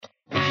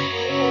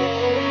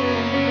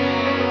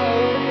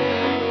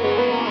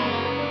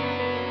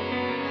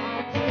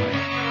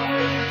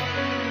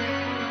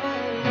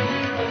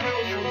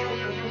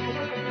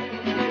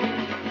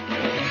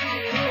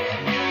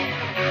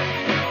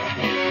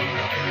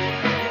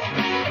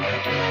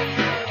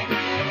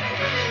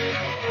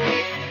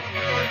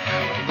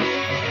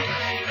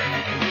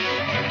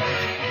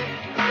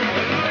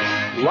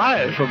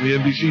live from the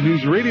NBC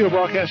News radio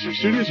broadcasting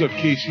studios of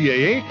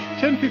KCAA,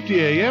 1050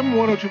 AM,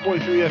 102.3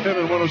 FM,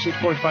 and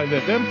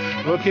 106.5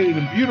 FM, located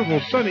in beautiful,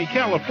 sunny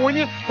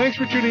California. Thanks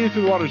for tuning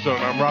into the Water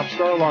Zone. I'm Rob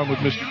Starr, along with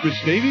Mr. Chris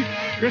Davies.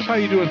 Chris, how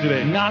you doing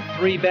today? Not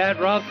three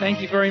bad, Rob.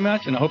 Thank you very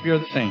much, and I hope you're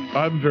the same.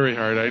 I'm very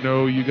hard. I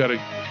know you're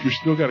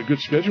still got a good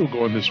schedule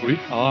going this week.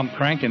 Oh, I'm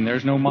cranking.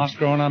 There's no moss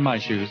growing on my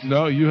shoes.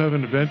 No, you have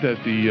an event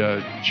at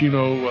the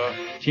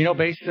Chino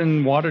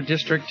Basin Water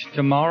District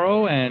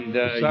tomorrow and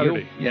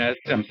Saturday. Yes,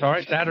 I'm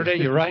sorry, Saturday.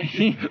 You're right.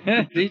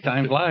 See,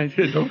 time flies.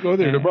 Don't go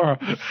there tomorrow.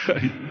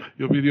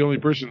 You'll be the only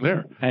person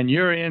there. And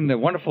you're in the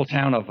wonderful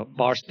town of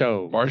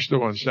Barstow.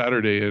 Barstow on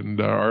Saturday, and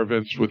our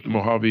event's with the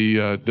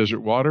Mojave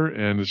Desert Water,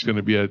 and it's going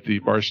to be at the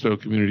Barstow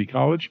Community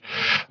College.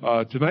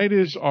 Tonight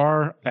is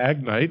our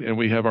Ag Night, and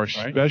we have our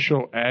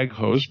special Ag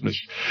host,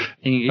 Miss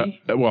Ingy.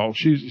 Well,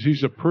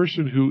 she's a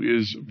person who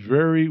is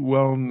very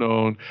well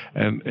known,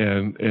 and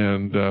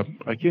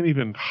I can't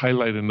even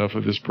highlight enough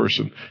of this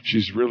person.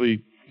 She's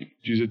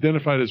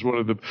identified as one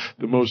of the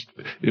most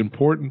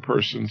important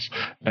persons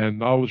and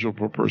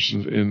knowledgeable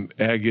persons in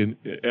ag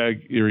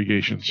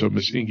irrigation. So,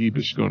 Miss Ingy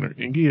Bisconer.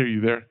 Ingy, are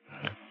you there?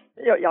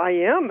 Yeah, I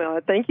am.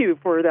 Thank you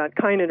for that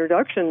kind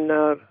introduction,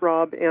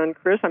 Rob and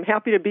Chris. I'm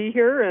happy to be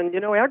here. And,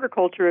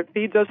 agriculture, it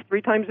feeds us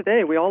 3 times a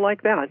day. We all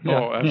like that.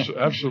 Oh,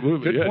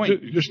 absolutely. Good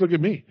point. Just look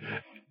at me.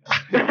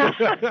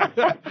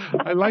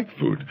 I like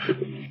food.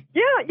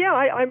 Yeah.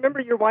 I remember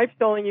your wife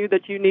telling you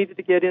that you needed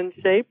to get in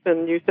shape,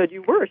 and you said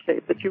you were in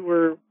shape, that you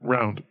were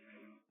round.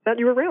 That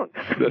you were round.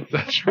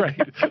 That's right.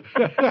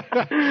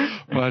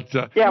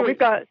 But we've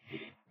got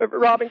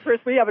Rob and Chris.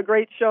 We have a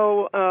great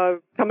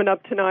show coming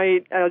up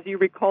tonight. As you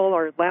recall,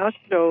 our last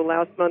show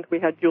last month, we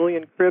had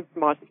Julian Cribb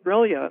from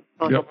Australia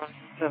on the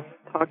line,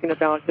 talking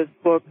about his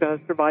book,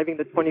 Surviving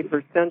the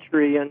 21st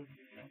Century, and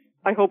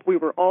I hope we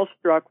were all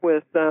struck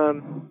with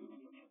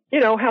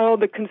how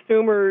the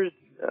consumers,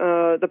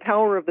 the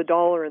power of the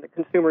dollar in the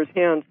consumer's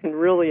hands can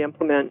really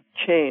implement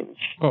change.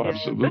 Oh,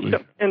 absolutely.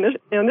 And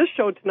this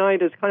show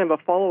tonight is kind of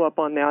a follow-up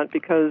on that,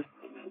 because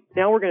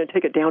now we're going to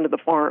take it down to the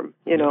farm.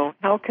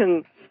 How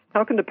can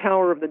the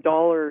power of the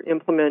dollar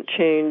implement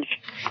change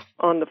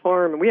on the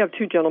farm? And we have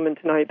 2 gentlemen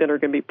tonight that are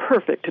going to be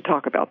perfect to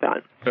talk about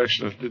that.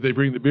 Excellent. Did they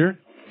bring the beer?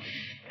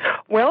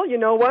 Well, you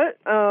know what?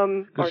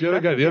 Because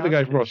the other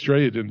guy from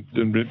Australia didn't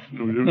do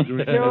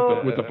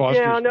anything with the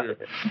Foster's beer.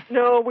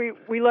 No,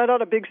 we let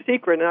out a big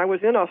secret, and I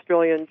was in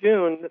Australia in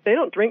June. They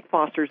don't drink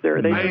Foster's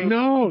there. They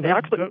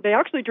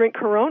actually drink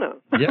Corona.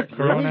 Yeah,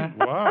 Corona.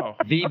 Really? Wow.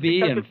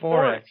 VB and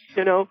 4X.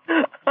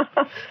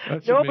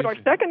 That's no, amazing. but our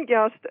second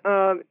guest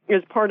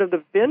is part of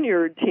the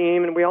Vineyard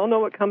team, and we all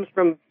know what comes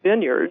from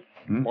vineyards.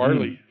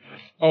 Barley.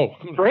 Oh,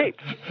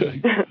 grapes.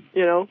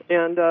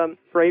 And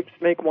grapes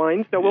make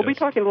wine. So we'll be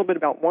talking a little bit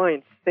about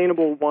wine,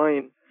 sustainable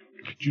wine.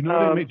 Did you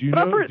know they make?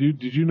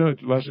 Did you know?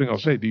 Last thing I'll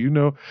say. Do you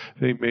know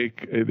they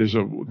make? There's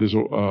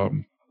a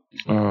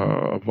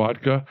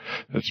vodka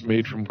that's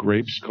made from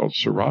grapes called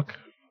Ciroc.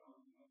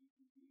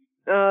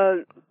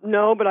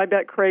 No, but I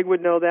bet Craig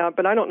would know that.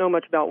 But I don't know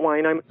much about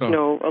wine. I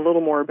know a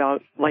little more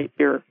about light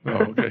beer.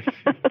 Oh, okay.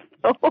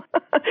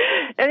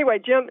 Anyway,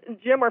 Jim,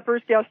 our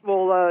first guest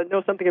will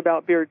know something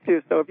about beer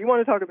too. So if you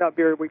want to talk about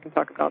beer, we can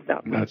talk about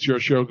that. That's your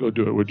show. Go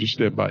do it. We'll just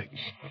stand by.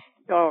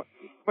 Oh,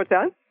 what's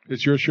that?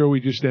 It's your show. We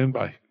just stand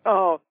by.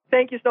 Oh,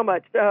 thank you so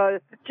much,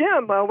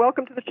 Jim.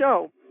 Welcome to the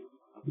show.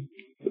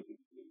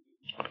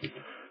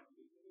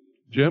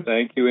 Jim,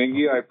 thank you,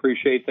 Ingy. I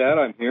appreciate that.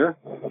 I'm here.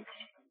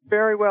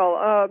 Very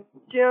well.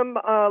 Jim,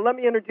 let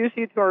me introduce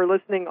you to our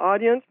listening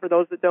audience. For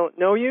those that don't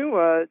know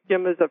you,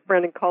 Jim is a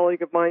friend and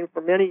colleague of mine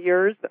for many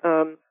years.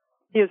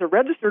 He is a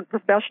registered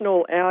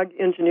professional ag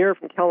engineer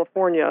from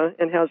California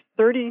and has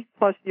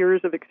 30-plus years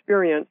of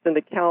experience in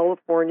the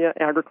California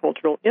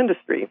agricultural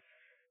industry.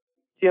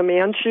 Jim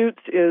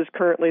Anschutz is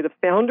currently the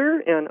founder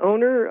and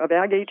owner of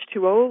Ag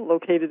H2O,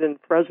 located in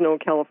Fresno,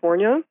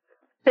 California.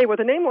 Hey,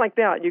 with a name like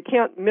that, you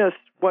can't miss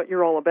what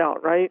you're all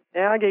about, right?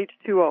 Ag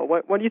H2O.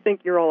 What do you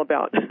think you're all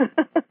about?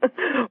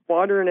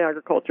 Water and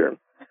agriculture.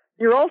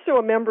 You're also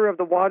a member of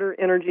the Water,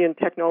 Energy, and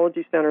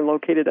Technology Center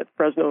located at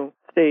Fresno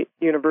State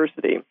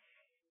University.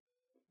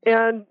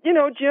 And,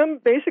 Jim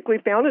basically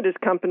founded his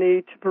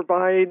company to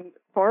provide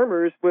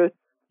farmers with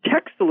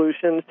tech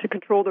solutions to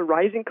control the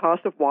rising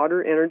cost of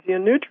water, energy,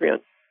 and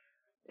nutrients.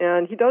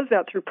 And he does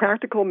that through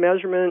practical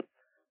measurement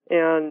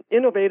and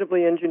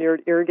innovatively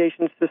engineered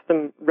irrigation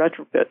system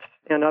retrofits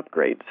and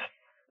upgrades.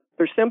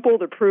 They're simple,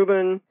 they're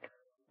proven,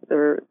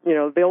 they're,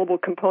 available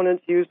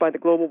components used by the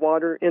global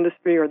water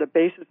industry are the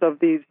basis of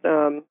these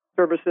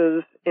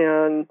services.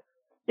 And,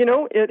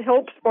 it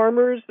helps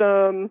farmers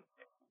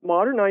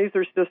modernize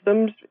their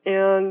systems,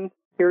 and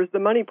here's the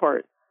money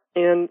part,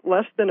 in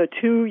less than a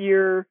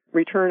 2-year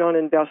return on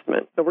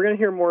investment. So we're going to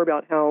hear more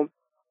about how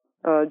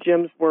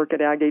Jim's work at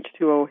Ag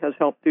H2O has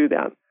helped do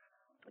that.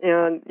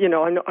 And,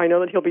 I know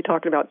that he'll be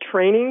talking about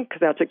training,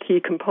 because that's a key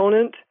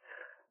component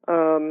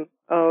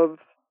of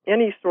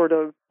any sort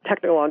of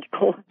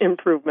technological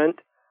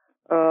improvement.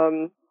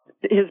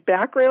 his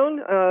background,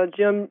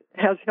 Jim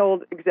has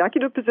held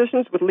executive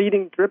positions with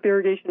leading drip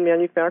irrigation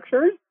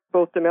manufacturers,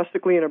 both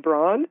domestically and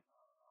abroad.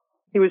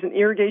 He was an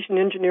irrigation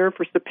engineer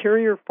for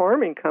Superior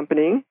Farming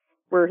Company,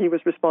 where he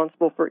was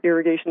responsible for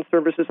irrigation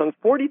services on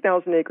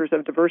 40,000 acres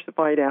of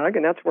diversified ag,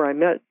 and that's where I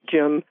met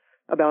Jim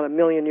about 1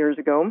 million years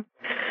ago.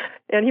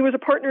 And he was a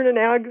partner in an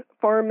ag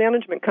farm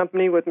management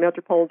company with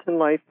Metropolitan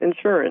Life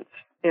Insurance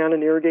and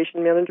an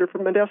irrigation manager for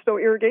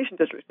Modesto Irrigation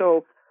District.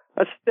 So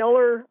a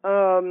stellar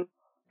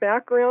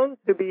background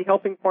to be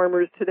helping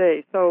farmers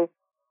today. So,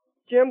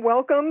 Jim,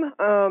 welcome.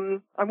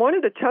 I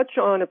wanted to touch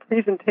on a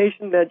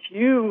presentation that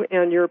you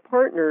and your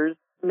partners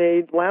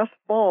made last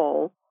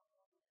fall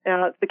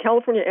at the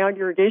California Ag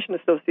Irrigation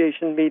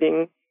Association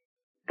meeting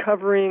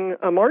covering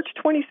a March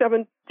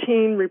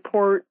 2017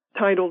 report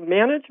titled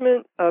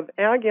Management of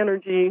Ag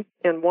Energy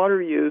and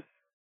Water Use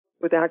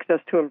with Access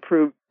to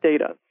Improved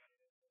Data.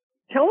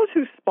 Tell us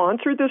who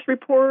sponsored this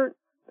report,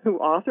 who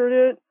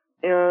authored it,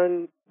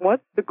 and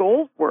what the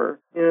goals were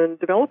in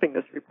developing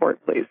this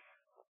report, please.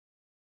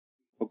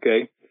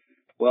 Okay.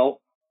 Well,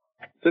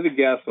 Pacific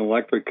Gas and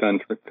Electric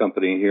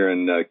Company here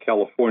in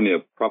California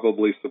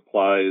probably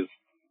supplies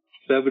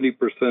 70%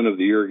 of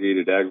the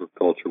irrigated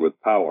agriculture with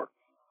power.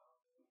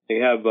 They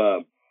have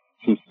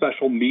some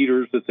special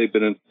meters that they've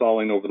been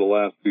installing over the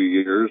last few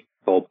years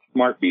called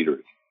smart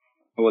meters.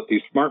 And what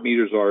these smart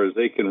meters are is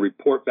they can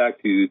report back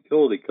to the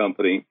utility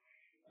company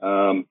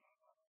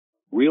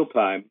real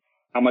time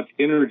how much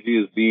energy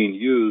is being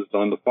used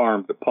on the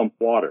farm to pump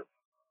water.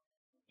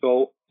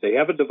 So they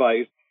have a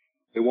device.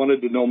 They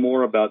wanted to know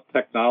more about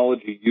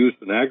technology use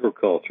in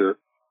agriculture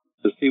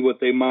to see what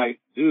they might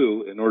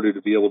do in order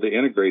to be able to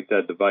integrate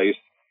that device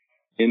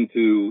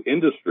into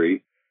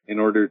industry in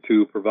order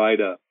to provide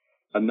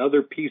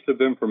another piece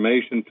of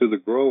information to the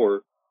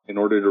grower in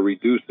order to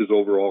reduce his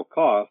overall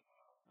cost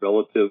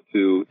relative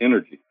to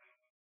energy.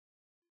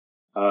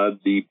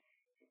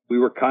 We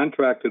were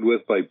contracted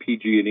with by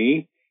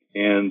PG&E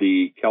and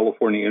the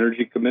California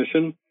Energy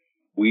Commission,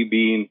 we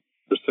being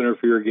the Center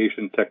for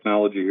Irrigation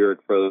Technology here at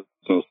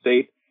Fresno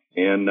State,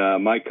 and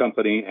my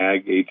company,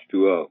 Ag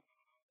H2O.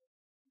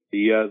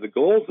 The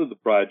goals of the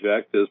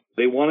project is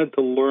they wanted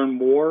to learn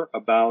more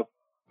about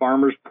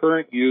farmers'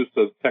 current use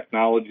of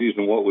technologies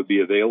and what would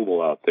be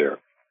available out there.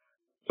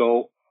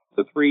 So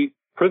the three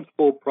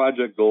principal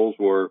project goals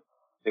were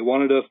they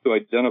wanted us to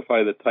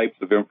identify the types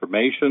of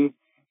information,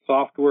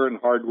 software, and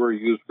hardware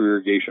used for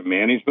irrigation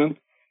management,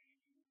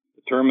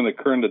 determine the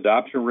current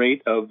adoption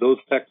rate of those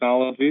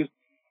technologies,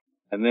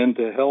 and then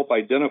to help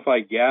identify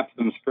gaps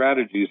and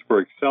strategies for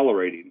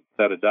accelerating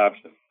that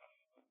adoption.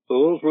 So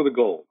those were the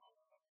goals.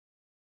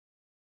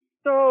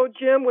 So,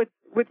 Jim,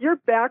 with your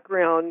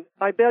background,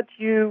 I bet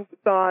you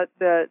thought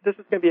that this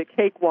was going to be a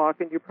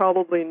cakewalk, and you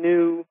probably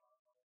knew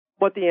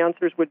what the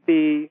answers would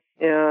be,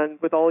 and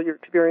with all your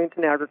experience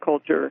in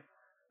agriculture.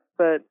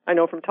 But I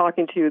know from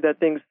talking to you that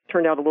things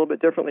turned out a little bit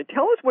differently.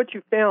 Tell us what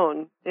you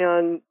found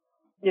and,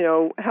 you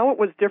know, how it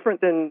was different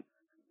than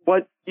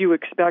what you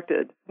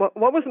expected. What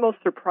was the most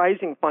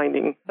surprising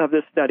finding of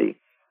this study?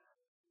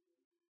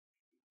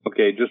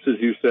 Okay, just as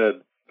you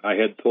said, I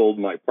had told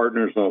my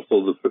partners and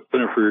also the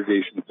Center for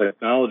Irrigation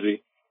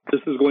Technology,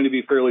 this is going to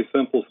be fairly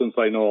simple since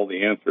I know all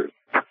the answers.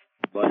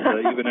 But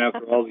even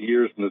after all the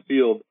years in the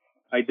field,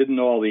 I didn't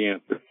know all the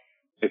answers.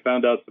 I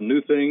found out some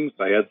new things.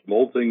 I had some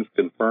old things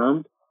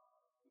confirmed.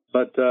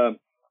 But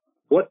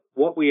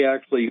what we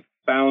actually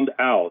found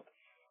out,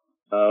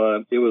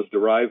 it was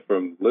derived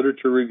from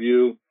literature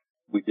review.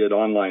 We did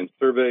online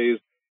surveys.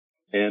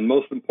 And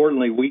most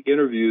importantly, we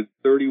interviewed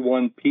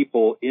 31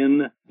 people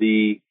in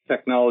the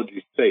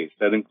technology space.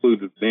 That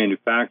included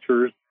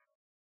manufacturers,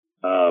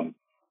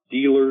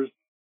 dealers,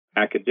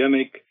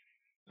 academic,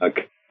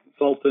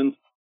 consultants,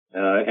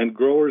 and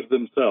growers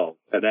themselves,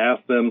 and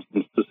asked them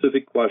some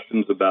specific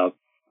questions about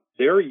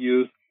their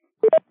use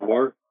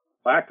or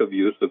lack of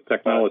use of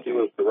technology.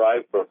 Was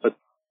derived from. But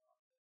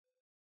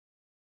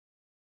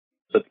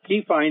the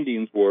key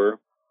findings were,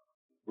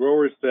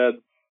 growers said,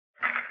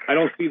 I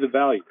don't see the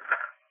value.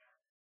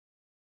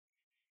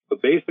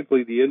 But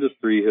basically, the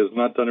industry has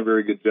not done a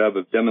very good job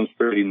of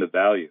demonstrating the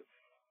value.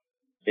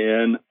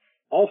 And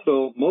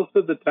also, most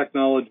of the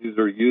technologies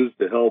are used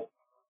to help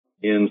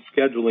in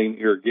scheduling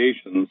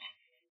irrigations.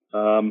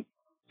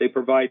 They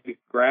provide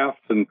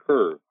graphs and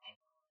curves.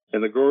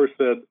 And the grower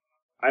said,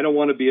 I don't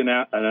want to be an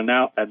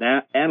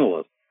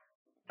analyst.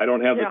 I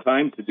don't have the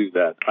time to do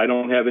that. I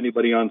don't have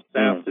anybody on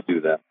staff to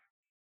do that.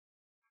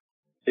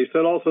 They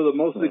said also that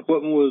most of the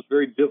equipment was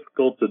very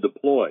difficult to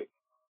deploy.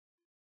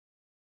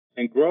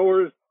 And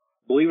growers,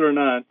 believe it or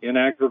not, in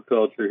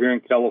agriculture here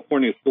in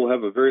California still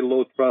have a very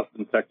low trust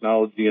in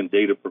technology and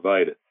data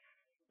provided.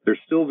 They're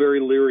still very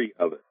leery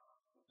of it.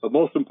 But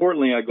most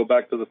importantly, I go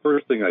back to the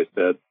first thing I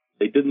said,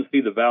 they didn't see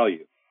the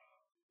value.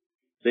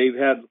 They've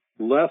had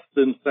less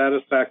than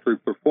satisfactory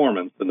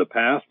performance in the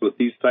past with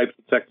these types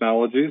of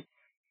technologies.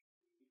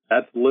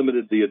 That's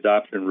limited the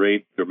adoption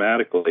rate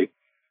dramatically.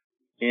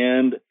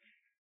 And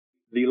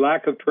the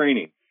lack of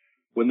training.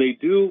 When they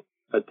do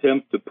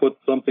attempt to put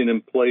something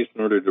in place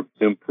in order to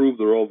improve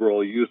their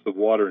overall use of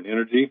water and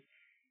energy.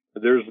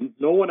 There's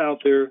no one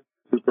out there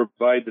who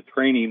provide the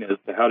training as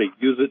to how to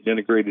use it and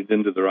integrate it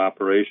into their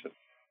operation.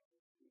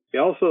 He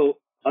also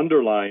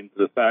underlined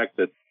the fact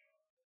that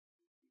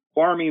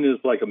farming is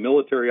like a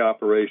military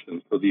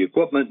operation, so the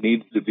equipment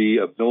needs to be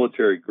of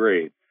military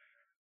grade.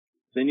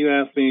 Then you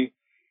asked me,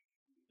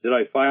 did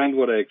I find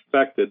what I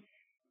expected?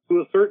 To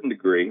a certain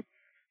degree.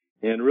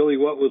 And really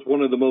what was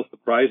one of the most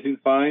surprising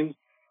finds?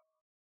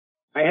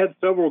 I had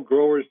several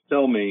growers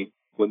tell me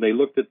when they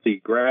looked at the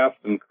graphs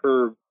and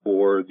curves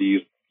for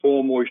these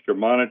soil moisture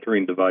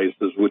monitoring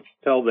devices, which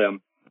tell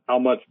them how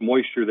much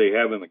moisture they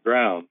have in the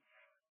ground,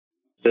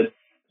 that,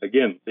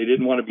 again, they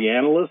didn't want to be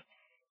analysts.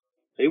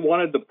 They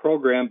wanted the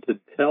program to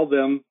tell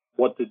them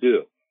what to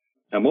do.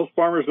 Now, most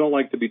farmers don't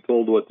like to be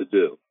told what to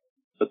do,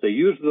 but they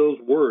use those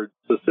words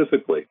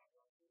specifically.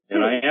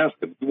 And I asked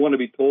them, do you want to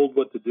be told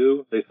what to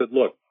do? They said,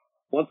 look,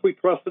 once we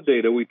trust the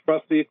data, we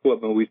trust the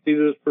equipment, we see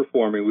that it's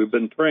performing, we've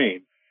been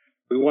trained,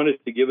 we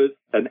wanted to give it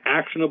an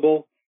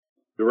actionable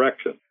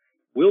direction.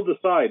 We'll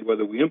decide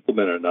whether we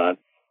implement it or not,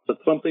 but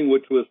something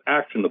which was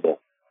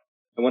actionable.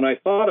 And when I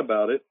thought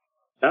about it,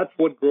 that's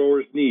what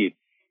growers need.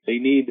 They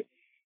need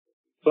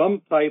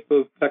some type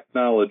of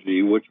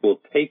technology which will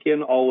take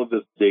in all of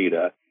this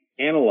data,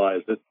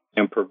 analyze it,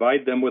 and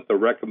provide them with a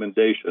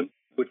recommendation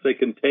which they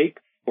can take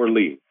or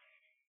leave.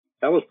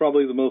 That was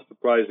probably the most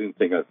surprising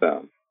thing I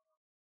found.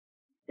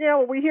 Yeah,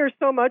 well, we hear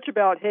so much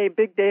about, hey,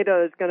 big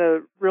data is going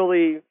to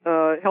really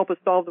help us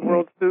solve the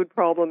world's food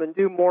problem and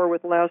do more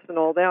with less and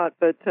all that.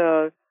 But,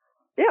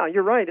 yeah,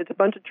 you're right. It's a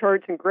bunch of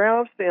charts and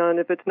graphs, and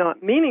if it's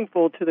not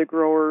meaningful to the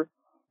grower,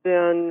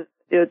 then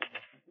it's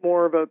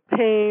more of a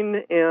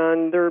pain,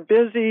 and they're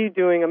busy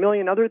doing a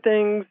million other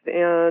things,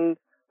 and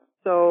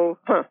so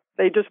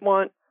they just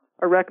want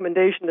a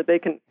recommendation that they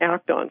can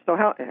act on. So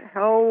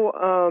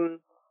how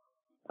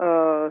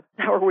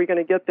are we going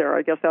to get there?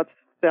 I guess that's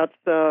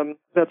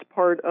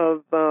part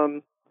of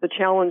the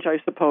challenge, I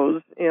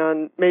suppose.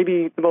 And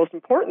maybe the most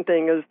important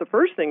thing is the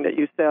first thing that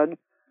you said,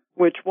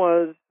 which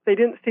was they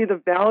didn't see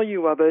the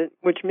value of it,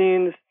 which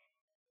means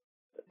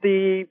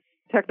the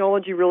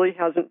technology really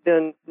hasn't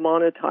been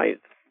monetized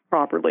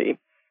properly.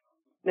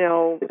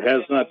 Now, it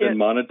has not been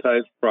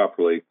monetized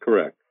properly,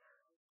 correct.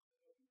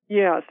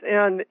 Yes,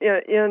 and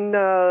in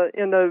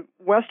the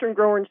Western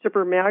Grower and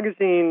Shipper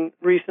magazine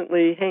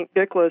recently, Hank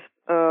Dickless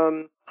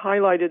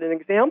highlighted an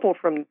example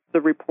from the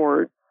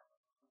report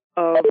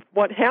of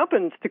what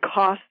happens to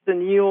costs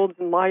and yields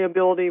and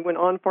liability when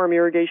on-farm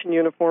irrigation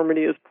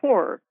uniformity is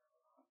poor.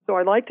 So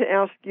I'd like to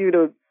ask you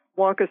to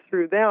walk us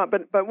through that.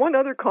 But one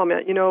other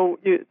comment,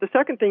 the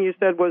second thing you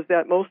said was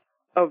that most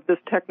of this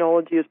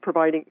technology is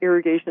providing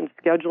irrigation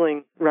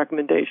scheduling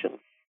recommendations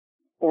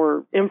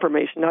or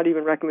information, not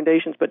even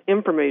recommendations, but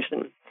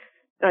information.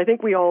 And I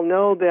think we all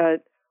know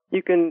that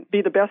you can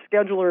be the best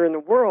scheduler in the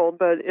world,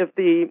 but if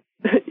the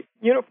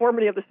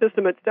uniformity of the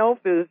system itself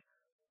is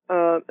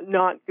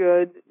not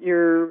good,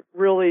 you're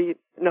really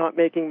not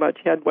making much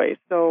headway.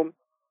 So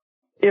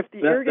if the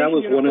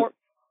irrigation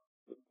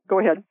go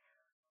ahead.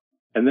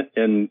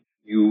 And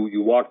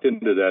you walked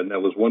into that, and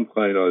that was one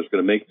point I was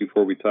going to make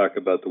before we talk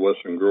about the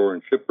Western Grower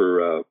and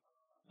Shipper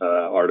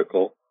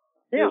article,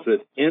 is that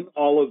in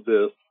all of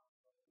this,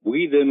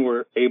 we then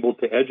were able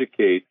to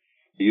educate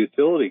the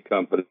utility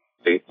company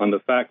on the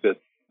fact that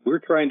we're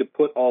trying to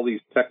put all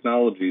these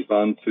technologies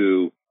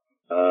onto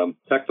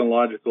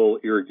technological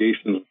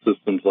irrigation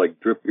systems like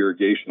drip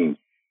irrigation,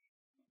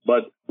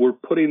 but we're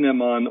putting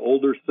them on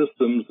older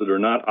systems that are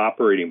not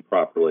operating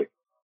properly.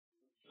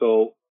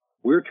 So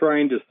we're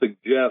trying to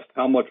suggest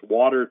how much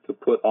water to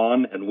put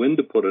on and when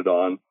to put it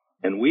on,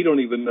 and we don't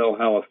even know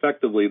how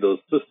effectively those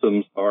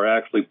systems are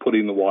actually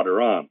putting the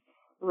water on.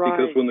 Right.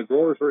 Because when the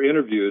growers were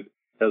interviewed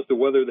as to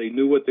whether they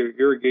knew what their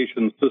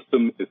irrigation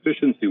system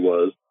efficiency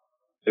was,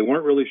 they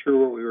weren't really sure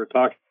what we were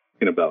talking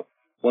about.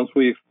 Once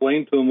we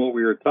explained to them what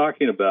we were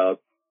talking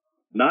about,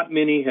 not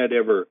many had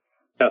ever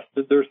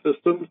tested their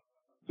systems.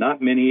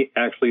 Not many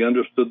actually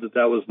understood that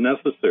that was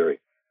necessary.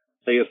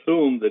 They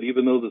assumed that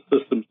even though the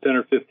system's 10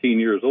 or 15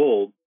 years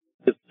old,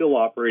 it's still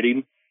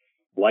operating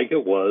like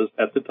it was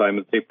at the time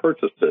that they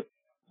purchased it.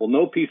 Well,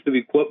 no piece of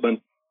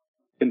equipment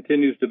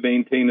continues to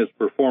maintain its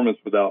performance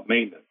without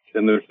maintenance.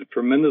 And there's a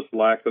tremendous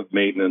lack of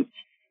maintenance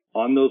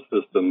on those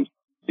systems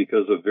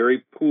because of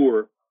very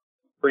poor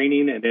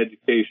training and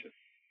education.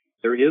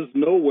 There is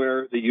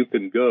nowhere that you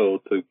can go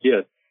to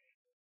get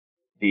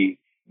the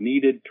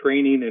needed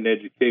training and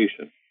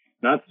education.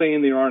 Not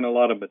saying there aren't a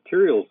lot of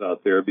materials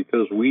out there,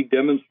 because we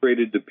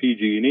demonstrated to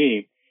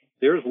PG&E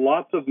there's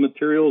lots of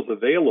materials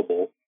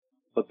available,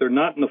 but they're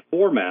not in the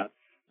format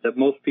that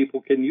most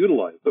people can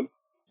utilize them,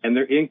 and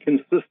they're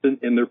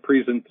inconsistent in their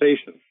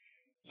presentation.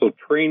 So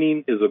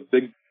training is a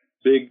big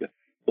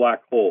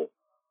black hole.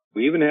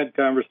 We even had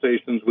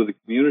conversations with the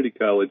community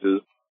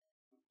colleges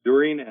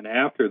during and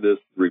after this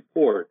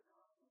report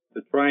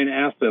to try and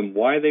ask them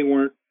why they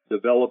weren't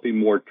developing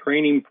more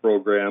training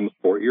programs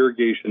for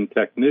irrigation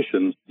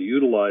technicians to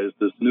utilize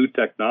this new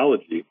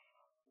technology,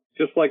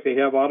 just like they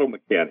have auto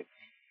mechanics.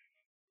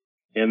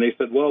 And they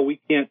said, well, we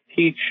can't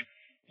teach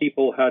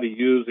people how to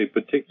use a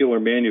particular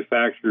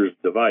manufacturer's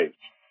device.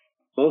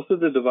 Most of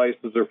the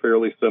devices are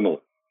fairly similar.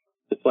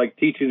 It's like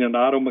teaching an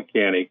auto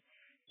mechanic.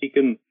 He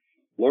can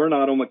learn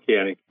auto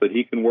mechanics, but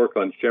he can work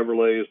on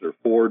Chevrolets or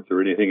Fords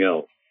or anything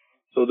else.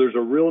 So there's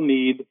a real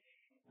need.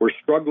 We're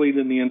struggling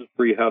in the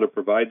industry how to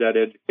provide that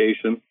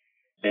education.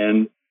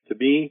 And to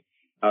me,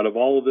 out of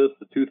all of this,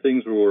 the two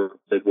things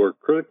that were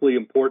critically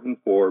important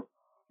for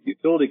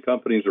utility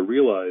companies to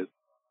realize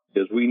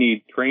is we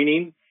need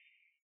training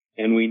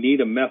and we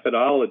need a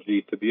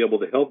methodology to be able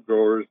to help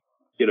growers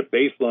get a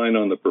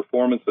baseline on the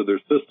performance of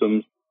their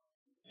systems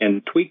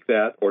and tweak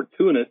that or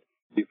tune it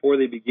before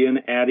they begin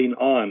adding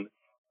on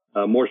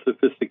more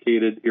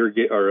sophisticated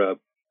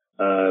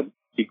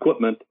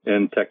equipment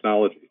and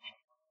technologies.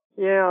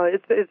 Yeah,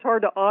 it's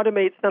hard to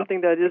automate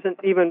something that isn't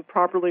even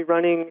properly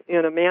running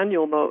in a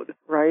manual mode,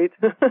 right?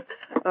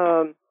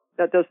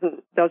 That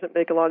doesn't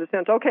make a lot of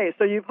sense. Okay,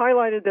 so you've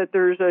highlighted that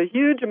there's a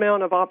huge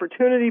amount of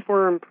opportunity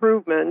for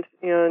improvement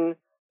in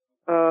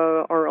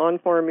our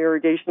on-farm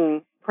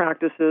irrigation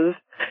practices,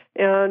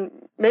 and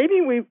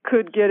maybe we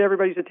could get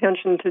everybody's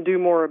attention to do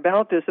more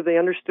about this if they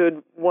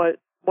understood what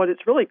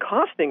it's really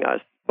costing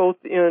us, both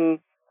in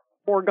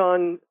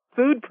foregone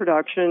food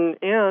production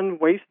and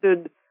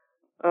wasted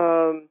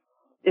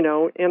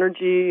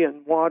energy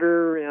and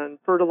water and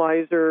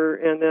fertilizer,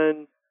 and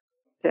then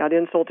to add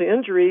insult to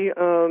injury,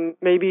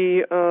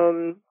 maybe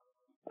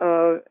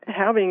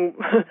having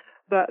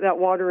that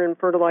water and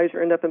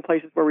fertilizer end up in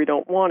places where we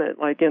don't want it,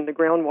 like in the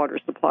groundwater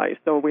supply.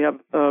 So we have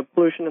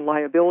pollution and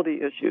liability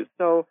issues.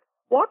 So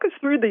walk us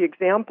through the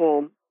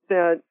example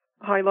that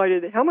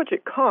highlighted how much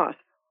it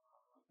costs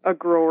a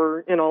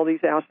grower in all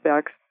these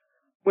aspects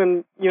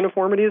when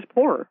uniformity is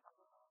poor.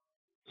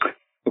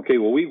 Okay,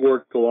 well, we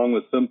worked along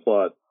with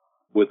Simplot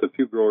with a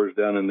few growers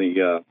down in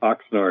the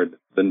Oxnard,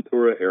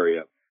 Ventura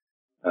area,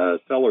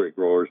 celery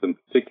growers in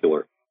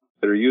particular,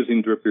 that are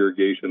using drip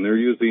irrigation. They're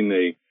using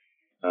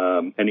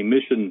an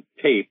emission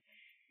tape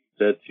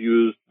that's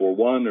used for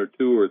 1 or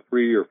 2 or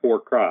 3 or 4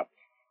 crops.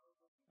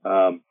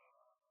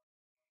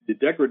 The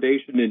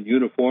degradation in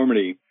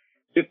uniformity,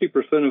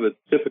 50% of it's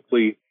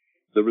typically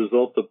the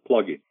result of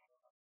plugging.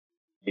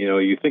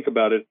 You think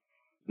about it,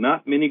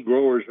 not many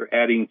growers are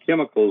adding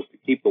chemicals to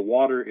keep the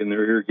water in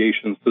their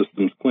irrigation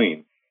systems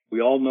clean. We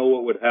all know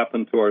what would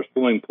happen to our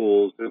swimming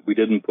pools if we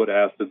didn't put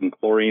acid and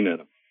chlorine in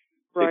them.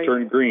 Right. They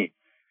turn green.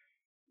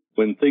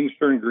 When things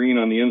turn green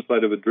on the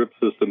inside of a drip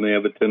system, they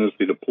have a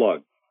tendency to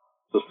plug.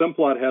 So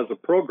Simplot has a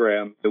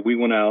program that we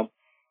went out.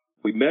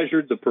 We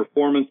measured the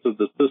performance of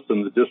the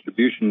system, the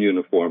distribution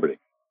uniformity.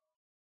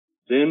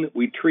 Then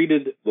we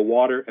treated the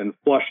water and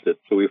flushed it.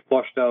 So we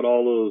flushed out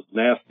all those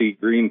nasty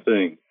green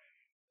things.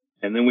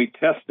 And then we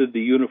tested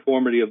the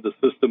uniformity of the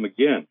system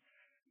again.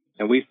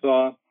 And we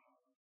saw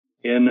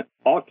in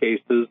all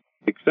cases,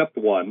 except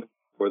one,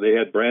 where they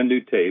had brand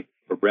new tape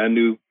or brand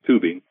new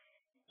tubing,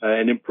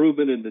 an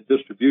improvement in the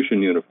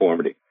distribution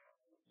uniformity.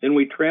 Then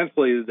we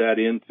translated that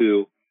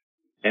into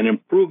an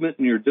improvement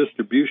in your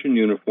distribution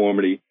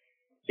uniformity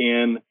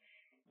can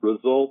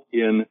result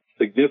in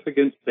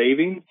significant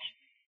savings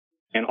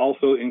and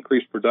also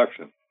increased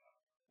production.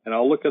 And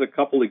I'll look at a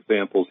couple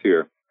examples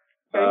here.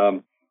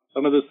 Okay.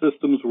 Some of the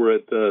systems were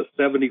at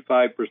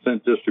 75%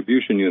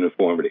 distribution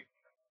uniformity.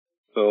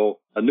 So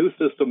a new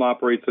system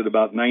operates at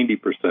about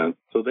 90%.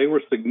 So they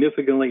were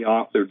significantly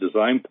off their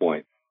design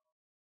point.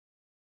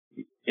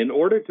 In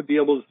order to be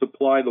able to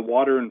supply the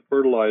water and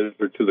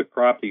fertilizer to the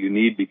crop that you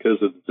need because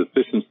of the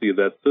deficiency of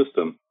that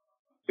system,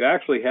 you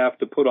actually have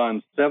to put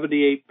on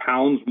 78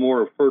 pounds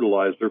more of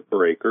fertilizer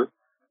per acre.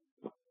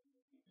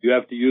 You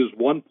have to use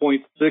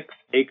 1.6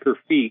 acre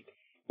feet,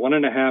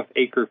 1.5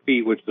 acre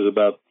feet, which is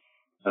about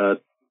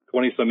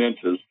 20-some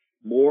inches,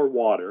 more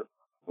water.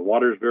 The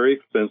water is very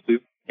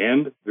expensive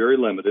and very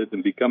limited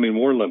and becoming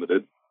more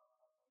limited,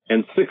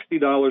 and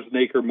 $60 an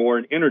acre more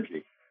in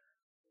energy.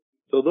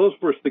 So those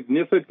were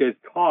significant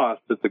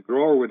costs that the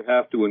grower would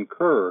have to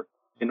incur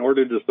in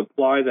order to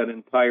supply that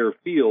entire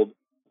field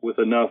with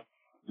enough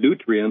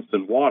nutrients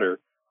and water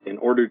in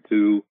order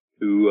to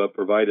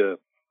provide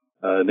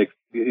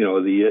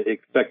the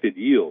expected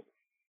yield.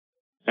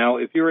 Now,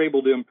 if you're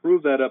able to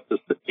improve that up to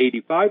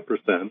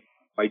 85%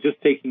 by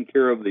just taking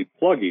care of the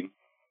plugging,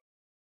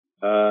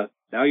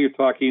 now you're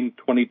talking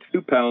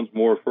 22 pounds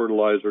more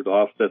fertilizer to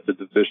offset the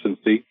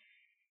deficiency,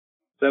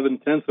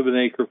 0.7 of an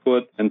acre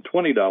foot, and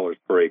 $20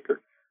 per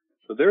acre.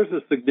 So there's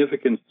a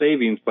significant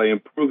savings by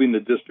improving the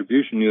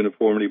distribution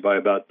uniformity by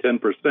about 10%.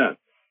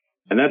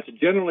 And that's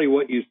generally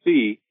what you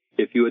see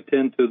if you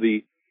attend to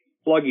the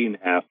plugging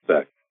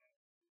aspect.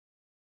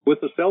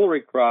 With the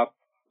celery crop,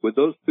 with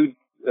those two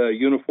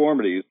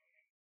uniformities,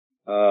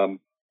 even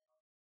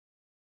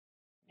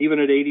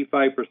at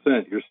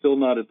 85%, you're still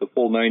not at the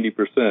full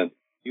 90%.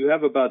 You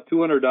have about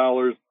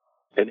 $200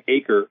 an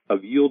acre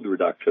of yield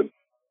reduction.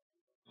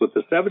 With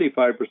the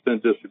 75%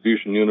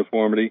 distribution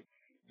uniformity,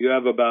 you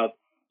have about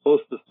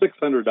close to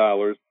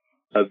 $600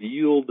 of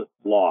yield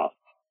loss.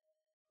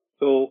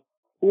 So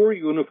poor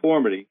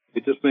uniformity,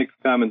 it just makes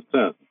common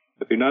sense.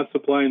 If you're not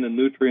supplying the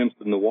nutrients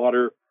in the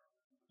water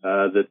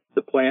that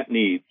the plant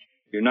needs,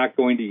 you're not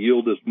going to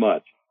yield as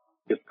much.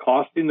 It's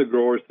costing the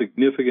growers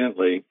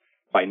significantly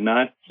by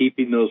not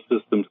keeping those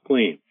systems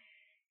clean.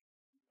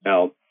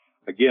 Now,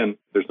 again,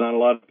 there's not a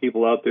lot of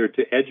people out there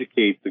to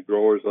educate the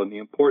growers on the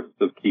importance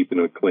of keeping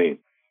it clean.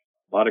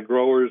 A lot of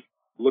growers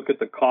look at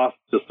the cost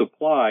to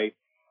supply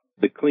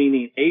the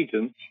cleaning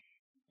agents,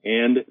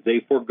 and they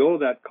forego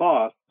that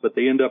cost, but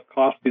they end up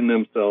costing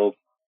themselves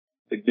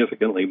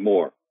significantly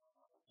more.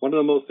 One of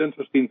the most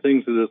interesting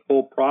things of this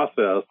whole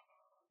process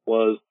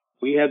was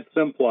we had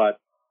Simplot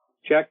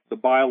check the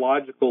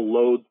biological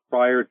loads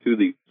prior to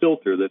the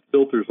filter that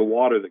filters the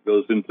water that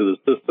goes into the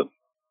system.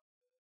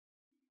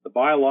 The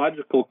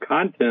biological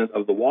content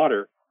of the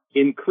water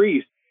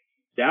increased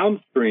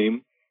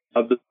downstream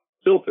of the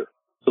filter.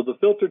 So the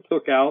filter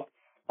took out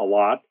a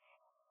lot,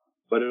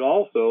 but it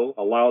also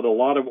allowed a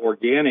lot of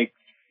organics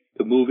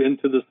to move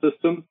into the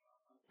system,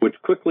 which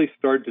quickly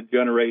started to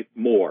generate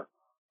more.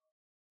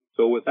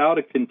 So without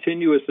a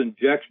continuous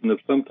injection of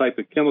some type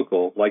of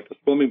chemical, like the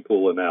swimming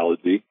pool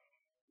analogy,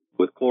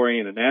 with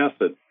chlorine and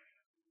acid,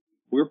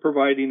 we're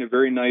providing a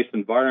very nice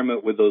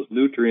environment with those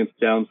nutrients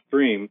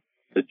downstream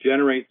to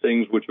generate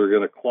things which are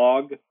going to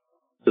clog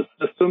the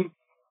system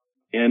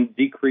and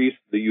decrease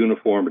the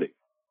uniformity.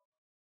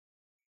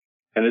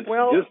 And it's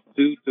just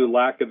due to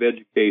lack of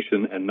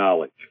education and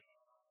knowledge.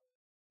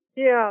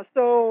 Yeah,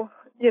 so,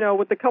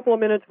 with the couple of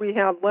minutes we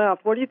have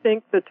left, what do you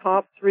think the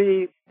top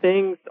 3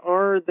 things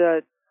are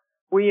that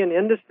we in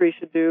industry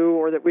should do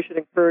or that we should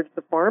encourage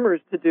the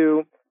farmers to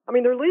do? I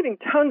mean, they're leaving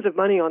tons of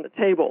money on the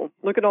table.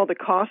 Look at all the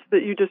costs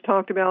that you just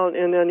talked about,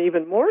 and then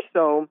even more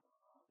so,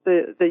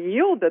 the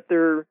yield that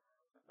they're,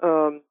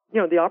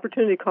 the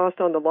opportunity cost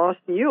on the lost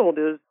yield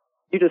is,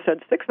 you just said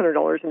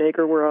 $600 an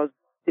acre, whereas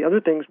the other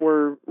things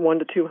were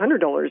 $100 to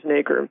 $200 an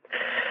acre.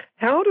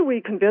 How do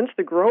we convince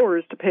the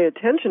growers to pay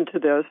attention to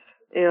this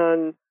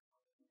and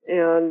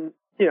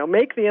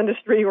make the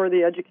industry or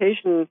the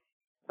education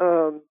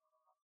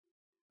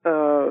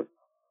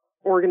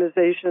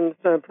organizations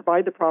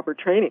provide the proper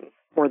training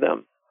for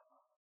them?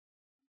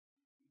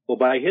 Well,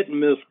 by hit and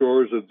miss,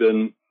 growers have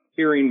been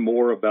hearing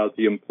more about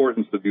the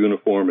importance of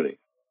uniformity.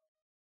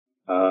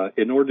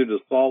 In order to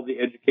solve the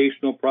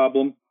educational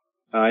problem,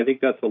 I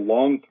think that's a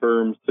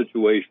long-term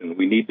situation.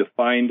 We need to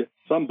find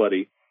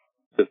somebody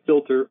to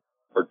filter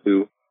or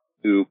to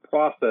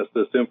process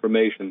this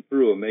information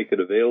through and make it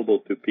available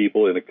to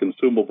people in a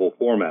consumable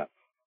format.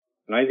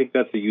 And I think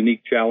that's a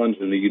unique challenge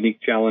and a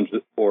unique challenge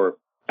for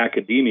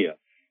academia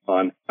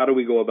on how do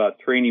we go about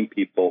training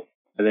people,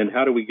 and then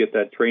how do we get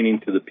that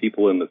training to the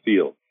people in the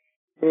field.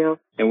 Yeah.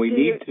 And we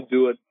need to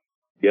do it.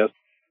 Yes?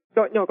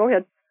 Go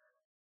ahead.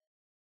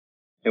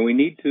 And we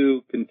need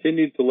to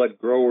continue to let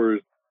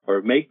growers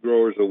or make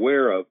growers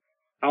aware of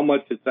how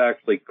much it's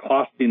actually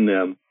costing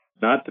them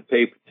not to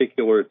pay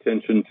particular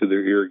attention to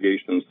their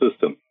irrigation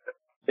system.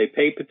 They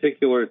pay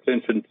particular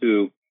attention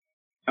to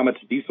how much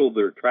diesel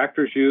their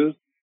tractors use,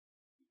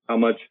 how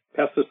much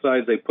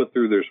pesticides they put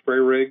through their spray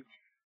rigs,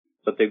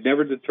 but they've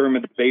never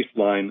determined a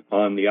baseline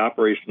on the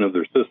operation of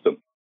their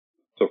system.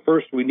 So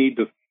first we need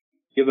to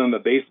give them a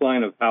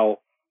baseline of how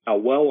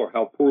well or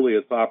how poorly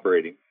it's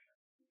operating.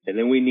 And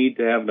then we need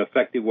to have an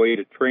effective way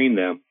to train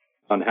them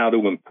on how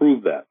to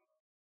improve that.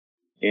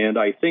 And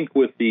I think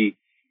with the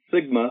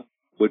SGMA,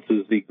 which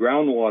is the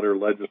groundwater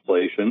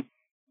legislation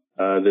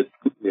that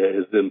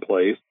is in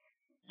place,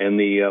 and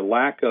the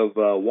lack of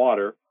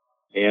water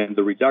and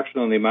the reduction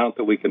on the amount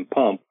that we can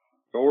pump,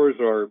 growers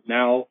are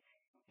now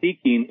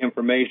seeking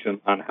information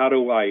on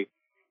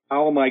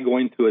how am I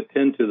going to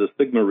attend to the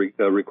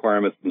SGMA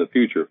requirements in the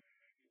future.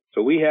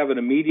 So we have an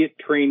immediate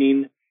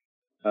training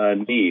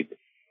need,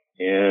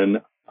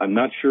 and I'm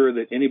not sure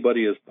that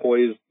anybody is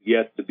poised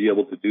yet to be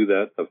able to do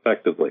that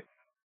effectively.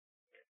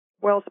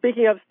 Well,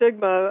 speaking of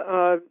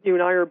SGMA, you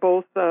and I are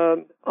both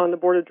on the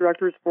board of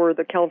directors for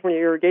the California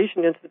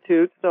Irrigation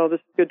Institute, so this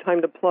is a good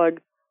time to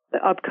plug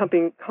the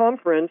upcoming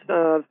conference,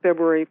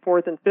 February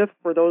 4th and 5th,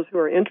 for those who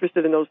are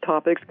interested in those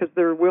topics, because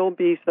there will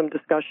be some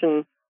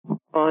discussion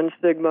on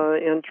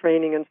SGMA and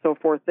training and so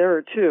forth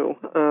there, too.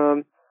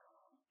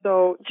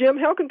 So, Jim,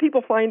 how can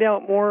people find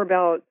out more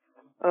about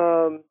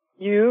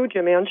you,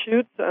 Jim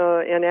Anschutz,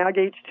 and Ag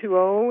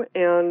H2O,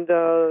 and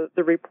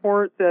the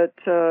report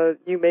that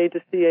you made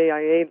to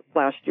CAIA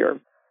last year?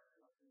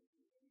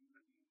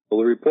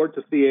 Well, the report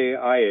to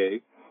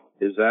CAIA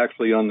is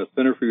actually on the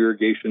Center for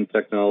Irrigation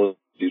Technology's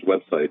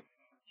website.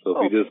 So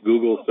if you just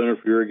Google Center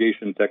for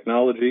Irrigation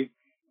Technology,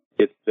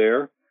 it's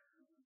there.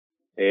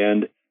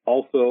 And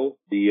also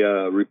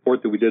the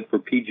report that we did for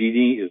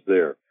PG&E is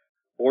there.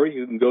 Or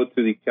you can go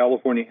to the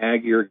California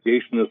Ag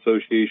Irrigation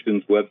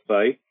Association's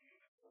website,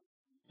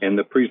 and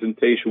the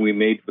presentation we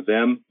made for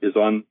them is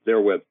on their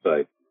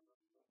website.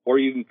 Or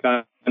you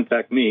can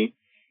contact me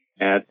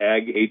at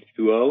Ag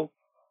H2O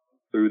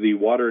through the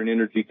Water and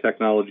Energy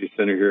Technology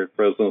Center here at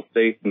Fresno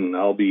State, and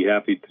I'll be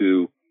happy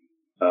to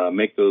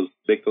make those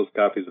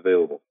copies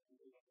available.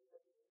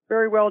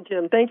 Very well,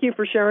 Jim. Thank you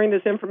for sharing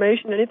this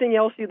information. Anything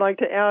else you'd like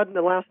to add in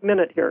the last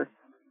minute here?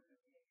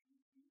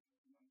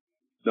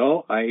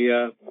 No,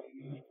 I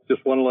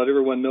just want to let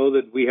everyone know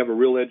that we have a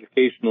real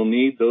educational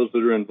need. Those that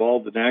are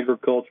involved in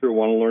agriculture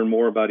want to learn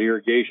more about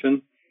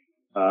irrigation.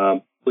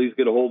 Please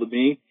get a hold of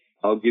me.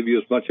 I'll give you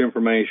as much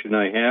information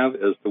I have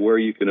as to where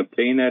you can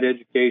obtain that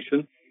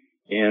education.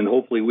 And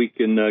hopefully we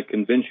can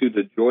convince you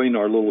to join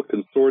our little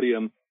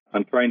consortium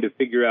on trying to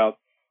figure out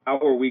how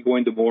are we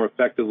going to more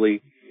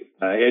effectively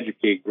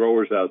educate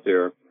growers out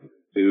there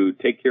to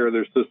take care of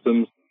their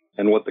systems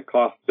and what the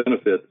cost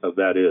benefit of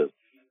that is.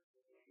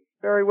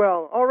 Very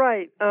well. All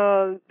right.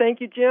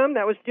 Thank you, Jim.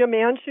 That was Jim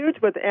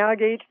Anschutz with Ag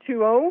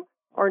H2O.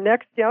 Our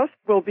next guest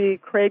will be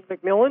Craig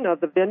MacMillan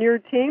of the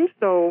Vineyard team.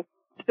 So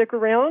stick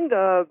around.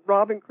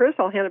 Rob and Chris,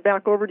 I'll hand it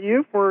back over to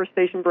you for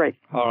station break.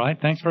 All right.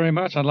 Thanks very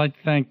much. I'd like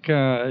to thank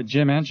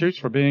Jim Anschutz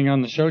for being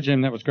on the show.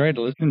 Jim, that was great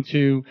to listen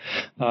to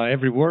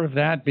every word of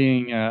that,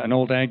 being an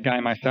old ag guy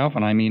myself,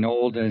 and I mean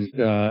old as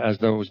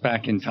though it was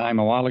back in time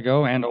a while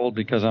ago, and old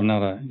because I'm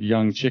not a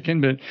young chicken,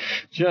 but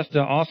just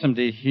awesome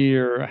to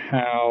hear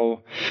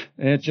how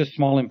just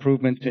small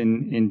improvements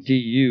in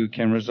DU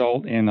can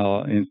result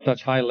in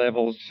such high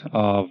levels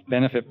of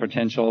benefit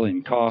potential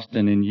in cost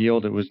and in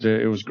yield. It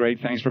was great.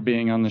 Thanks for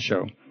being on the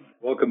show.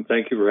 Welcome.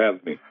 Thank you for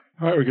having me.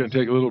 All right, we're going to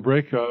take a little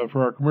break for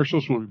our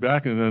commercials. We'll be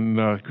back, and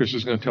then Chris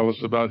is going to tell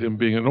us about him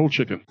being an old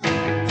chicken.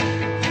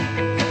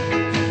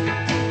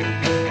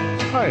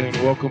 Hi, and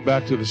welcome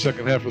back to the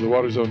second half of the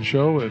Water Zone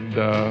Show. And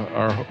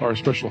our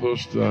special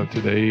host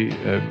today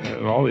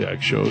and all the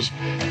ag shows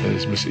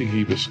is Miss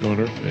Iggy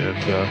Bisconer. And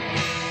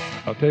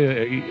I'll tell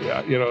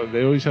you,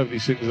 they always have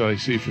these things that I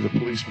see for the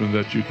policemen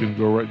that you can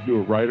go do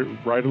a ride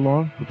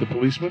along with the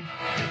policemen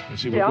and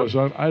see what goes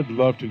on. I'd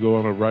love to go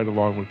on a ride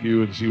along with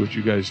you and see what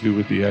you guys do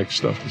with the ag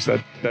stuff, because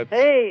that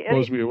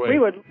blows me away.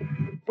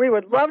 We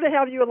would love to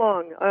have you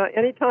along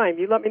anytime.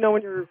 You let me know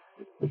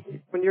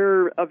when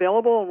you're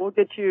available, and we'll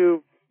get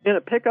you in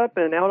a pickup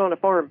and out on a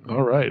farm.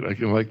 All right, I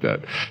can like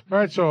that. All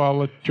right, so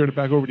I'll turn it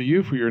back over to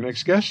you for your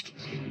next guest.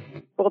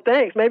 Well,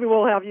 thanks. Maybe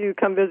we'll have you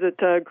come visit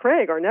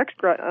Craig, our next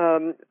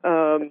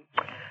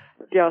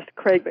guest,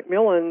 Craig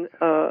MacMillan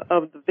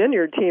of the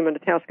Vineyard team in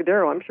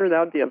Atascadero. I'm sure that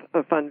would be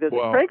a fun visit.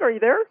 Well, Craig, are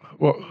you there?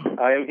 Well,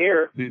 I am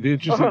here.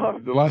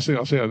 The last thing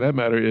I'll say on that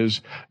matter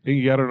is,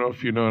 Iggy, I don't know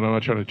if you know, and I'm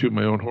not trying to toot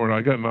my own horn,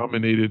 I got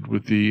nominated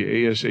with the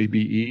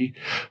ASABE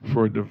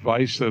for a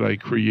device that I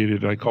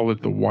created. I call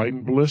it the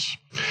Wine Bliss.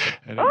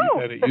 And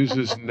it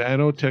uses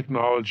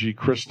nanotechnology,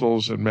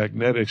 crystals, and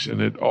magnetics,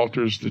 and it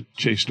alters the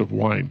taste of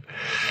wine.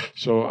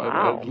 So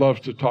I'd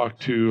love to talk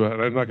to,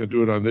 and I'm not going to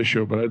do it on this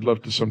show, but I'd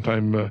love to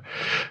sometime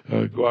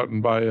go out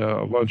and buy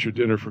a lunch or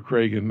dinner for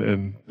Craig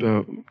and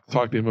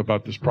talk to him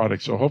about this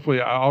product. So hopefully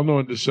I'll know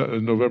in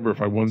November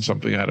if I won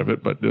something out of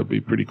it, but it'll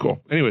be pretty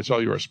cool. Anyway, it's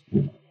all yours.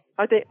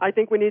 I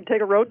think we need to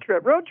take a road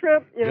trip. Off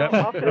to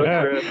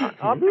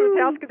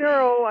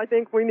Atascadero. I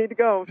think we need to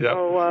go. Yep.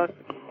 So,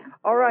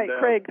 all right,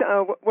 Craig,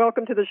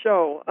 welcome to the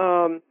show.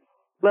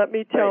 Let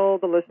me tell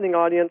the listening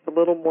audience a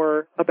little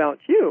more about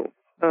you.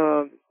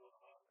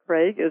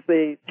 Craig is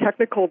the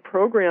technical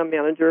program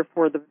manager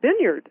for the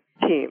Vineyard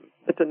team.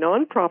 It's a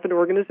nonprofit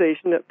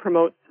organization that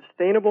promotes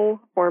sustainable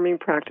farming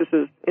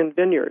practices in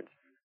vineyards.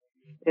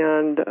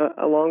 And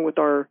along with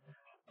our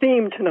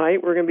theme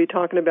tonight, we're going to be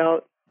talking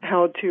about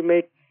how to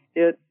make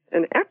it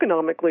an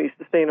economically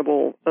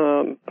sustainable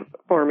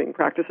farming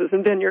practices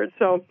in vineyards.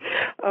 So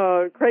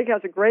Craig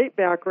has a great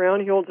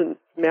background. He holds a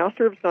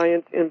Master of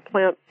Science in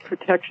Plant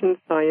Protection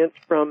Science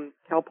from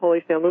Cal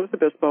Poly San Luis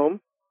Obispo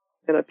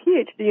and a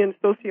PhD in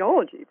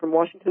Sociology from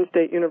Washington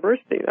State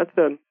University. That's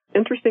an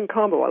interesting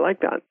combo. I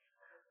like that.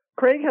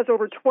 Craig has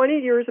over 20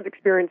 years of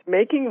experience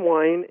making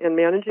wine and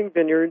managing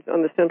vineyards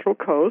on the Central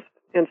Coast.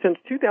 And since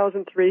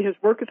 2003, his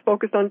work is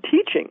focused on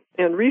teaching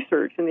and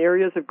research in the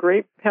areas of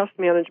grape pest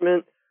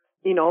management,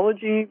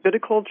 enology,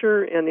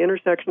 viticulture, and the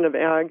intersection of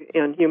ag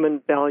and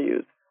human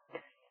values.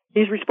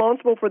 He's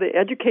responsible for the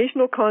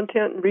educational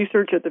content and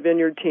research at the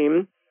Vineyard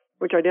team,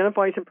 which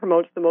identifies and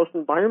promotes the most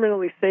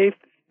environmentally safe,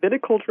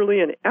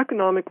 viticulturally and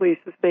economically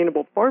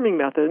sustainable farming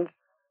methods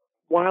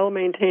while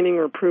maintaining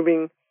or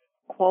improving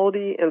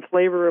quality and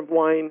flavor of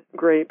wine,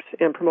 grapes,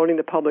 and promoting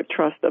the public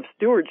trust of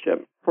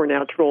stewardship for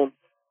natural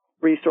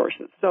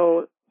resources.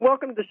 So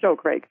welcome to the show,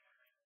 Craig.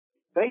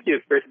 Thank you.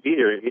 It's great to be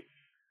here.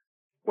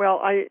 Well,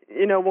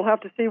 we'll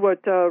have to see what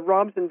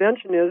Rob's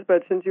invention is,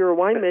 but since you're a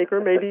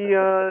winemaker, maybe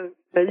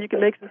you can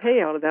make some hay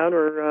out of that,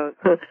 or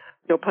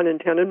no pun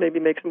intended,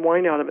 maybe make some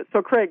wine out of it.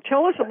 So, Craig,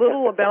 tell us a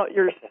little about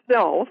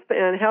yourself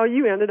and how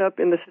you ended up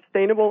in the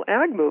sustainable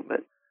ag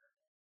movement.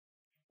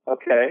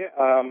 Okay.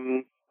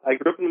 I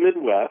grew up in the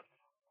Midwest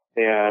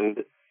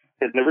and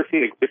had never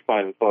seen a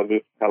grapevine until I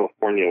moved to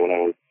California when I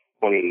was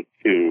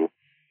 22.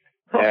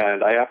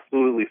 And I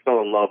absolutely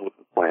fell in love with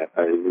the plant.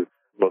 It was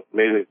the most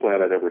amazing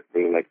plant I'd ever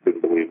seen. I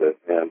couldn't believe it.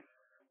 And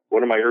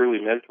one of my early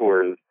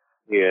mentors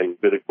in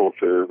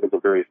viticulture was a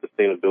very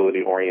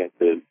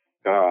sustainability-oriented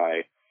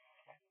guy.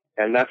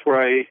 And that's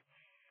where I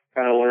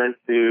kind of learned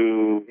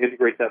to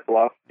integrate that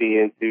philosophy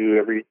into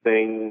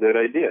everything that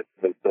I did.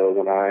 And so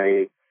when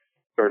I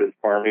started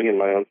farming in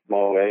my own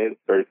small way and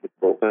started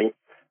consulting,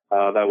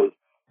 that was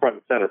front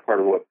and center part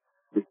of what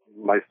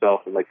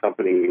myself and my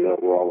company,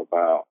 were all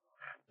about.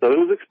 So it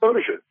was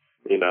exposure,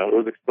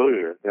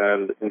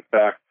 And in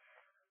fact,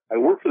 I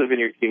work for the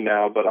Vineyard team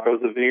now, but I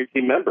was a Vineyard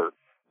team member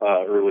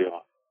early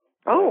on.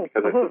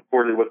 Because I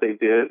supported what they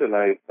did, and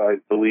I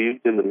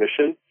believed in the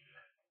mission.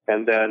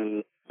 And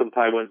then some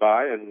time went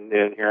by, and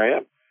here I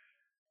am.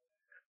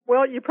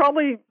 Well, you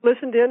probably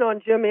listened in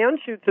on Jim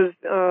Anschutz's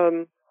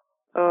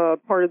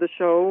part of the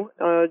show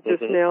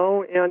just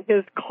now, and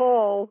his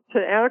call to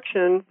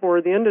action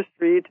for the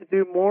industry to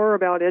do more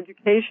about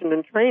education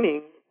and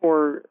training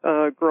for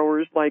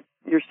growers like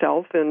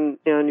yourself and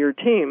your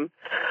team.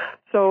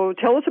 So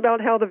tell us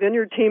about how the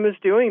Vineyard team is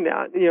doing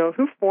that.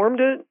 Who formed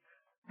it?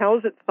 How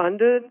is it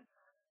funded?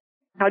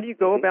 How do you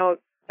go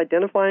about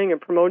identifying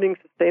and promoting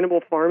sustainable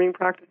farming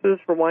practices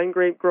for wine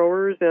grape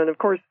growers? And, of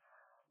course,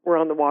 we're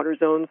on the water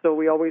zone, so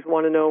we always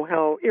want to know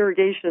how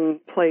irrigation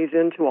plays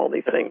into all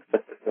these things.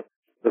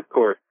 Of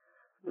course.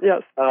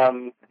 Yes.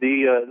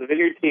 The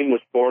Vineyard team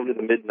was formed in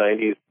the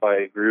mid-'90s by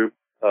a group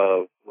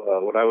of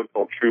what I would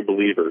call true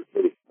believers.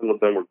 Some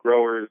of them were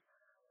growers,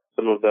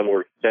 some of them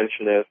were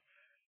extensionists,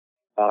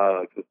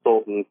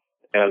 consultants,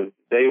 and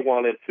they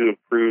wanted to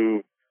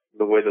improve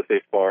the way that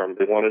they farmed.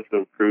 They wanted to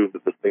improve the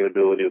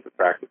sustainability of the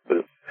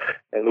practices.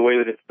 And the way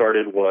that it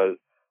started was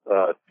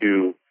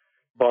to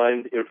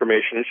find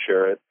information and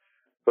share it,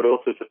 but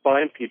also to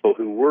find people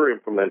who were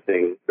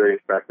implementing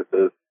various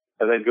practices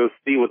and then go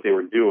see what they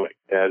were doing.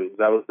 And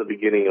that was the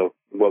beginning of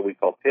what we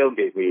call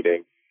tailgate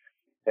meetings.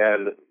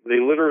 And they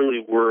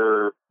literally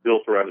were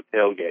built around a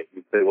tailgate.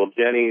 You'd say, well,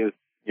 Jenny's,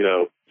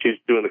 she's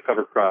doing the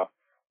cover crop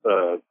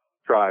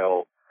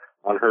trial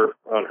on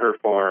her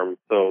farm,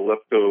 so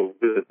let's go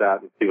visit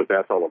that and see what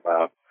that's all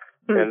about.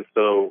 Mm-hmm. And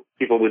so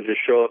people would just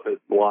show up at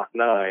Block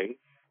 9,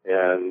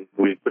 and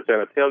we'd put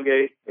down a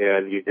tailgate,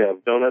 and you'd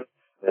have donuts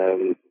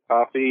and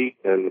coffee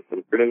and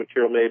some printing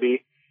material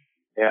maybe,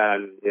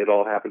 and it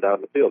all happened out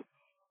in the field.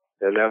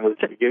 And that was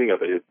the beginning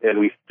of it. And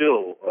we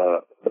still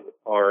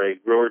are a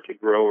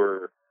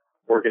grower-to-grower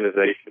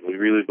organization. We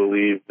really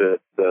believe that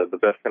the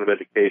best kind of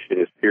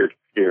education is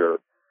peer-to-peer.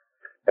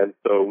 And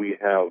so we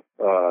have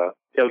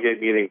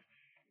tailgate meetings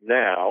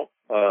now.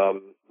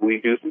 We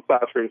do some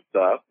classroom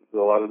stuff. A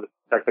lot of the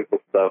technical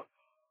stuff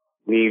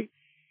needs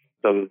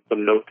some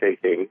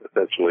note-taking,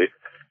 essentially.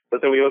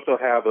 But then we also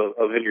have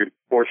a vineyard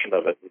portion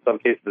of it. In some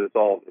cases, it's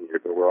all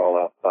vineyard, but we're all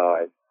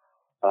outside.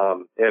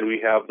 And we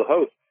have the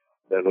host.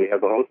 And we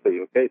have the host say,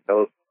 okay,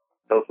 tell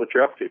us what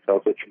you're up to. Tell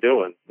us what you're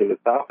doing in this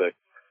topic.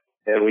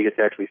 And we get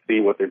to actually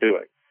see what they're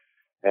doing.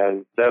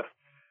 And that's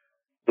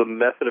the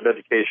method of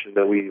education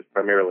that we use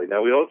primarily.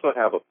 Now, we also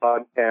have a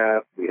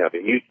podcast. We have a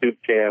YouTube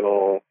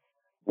channel.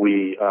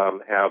 We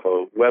have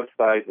a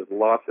website with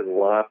lots and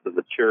lots of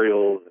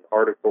materials and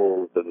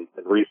articles and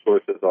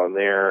resources on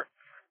there.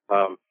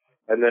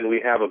 And then we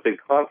have a big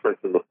conference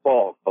in the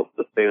fall called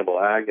Sustainable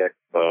Ag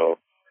Expo,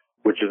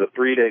 which is a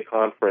 3-day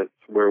conference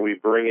where we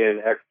bring in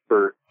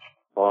experts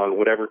on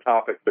whatever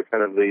topics are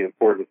kind of the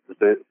important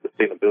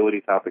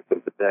sustainability topics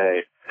of the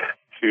day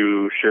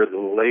to share the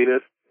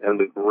latest and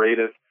the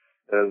greatest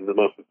and the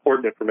most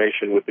important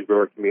information with the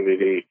grower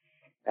community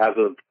as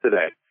of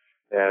today.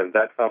 And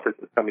that conference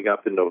is coming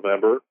up in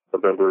November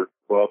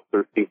 12th,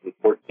 13th, and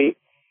 14th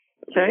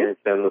here in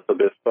San Luis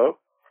Obispo,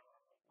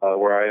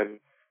 where I am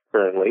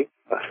currently.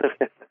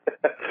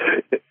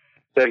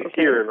 Saying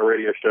here in a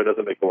radio show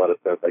doesn't make a lot of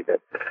sense, I guess.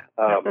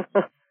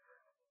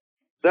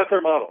 That's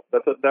our model.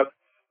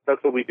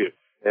 That's what we do.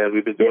 And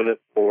we've been doing it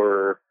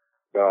for,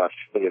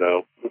 coming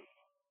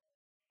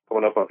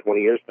up on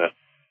 20 years now.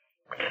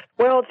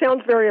 Well, it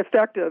sounds very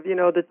effective.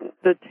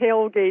 The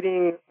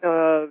tailgating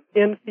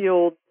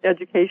in-field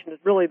education is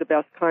really the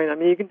best kind. I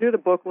mean, you can do the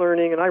book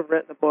learning, and I've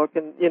written a book,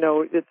 and,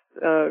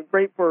 it's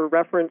great for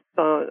reference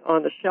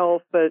on the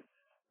shelf, but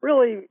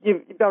really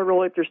you've got to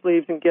roll up your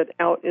sleeves and get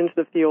out into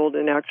the field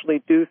and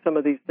actually do some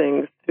of these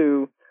things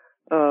to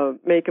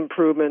make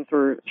improvements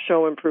or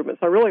show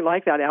improvements. I really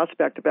like that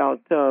aspect about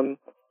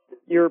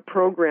your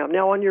program.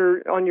 Now, on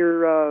your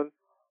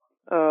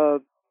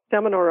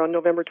seminar on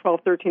November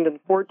 12th, 13th, and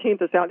 14th,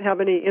 does that have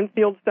any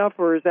in-field stuff,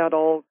 or is that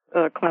all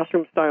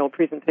classroom-style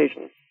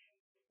presentations?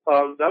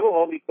 That will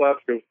all be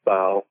classroom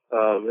style.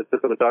 It's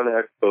at the Madonna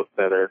Expo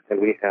Center,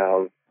 and we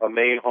have a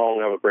main hall and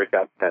we have a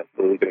breakout tent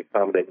so we can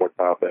accommodate more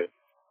topics.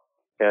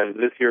 And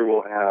this year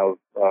we'll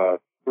have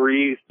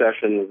 3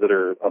 sessions that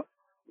are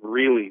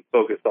really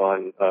focused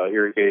on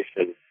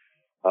irrigation.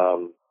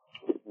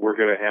 We're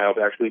going to have,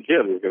 actually,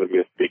 Jim is going to be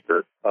a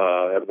speaker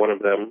at one of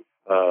them,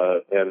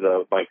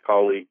 and my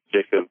colleague,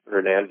 Jacob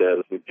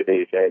Hernandez, who's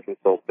Ag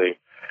Consulting.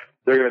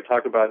 They're going to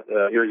talk about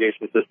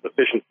irrigation system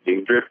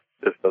efficiency, drip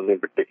systems in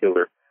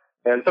particular,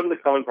 and some of the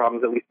common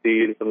problems that we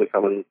see and some of the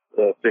common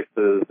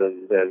fixes,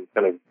 and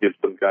kind of give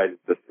some guidance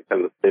as to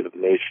kind of the state of the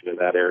nation in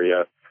that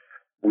area.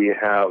 We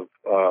have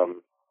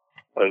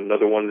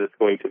another one that's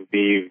going to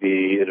be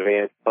the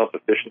Advanced Pump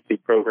Efficiency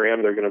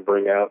Program. They're going to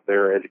bring out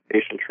their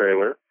education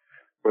trailer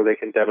where they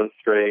can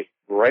demonstrate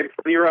right in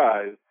front of your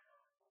eyes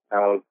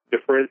how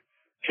different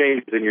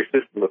changes in your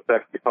system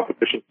affect the pump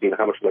efficiency and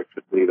how much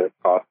electricity that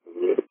costs.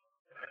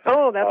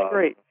 Oh, that's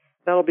great.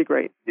 That'll be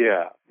great.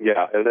 Yeah.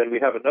 And then we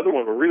have another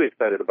one we're really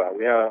excited about.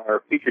 We have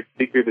our featured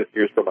speaker this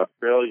year is from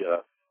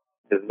Australia.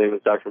 His name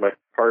is Dr. Mike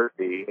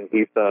McCarthy, and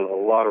he's done a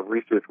lot of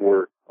research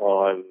work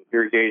on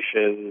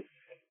irrigation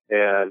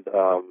and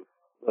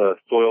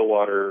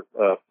soil-water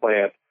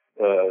plant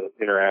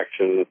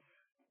interactions.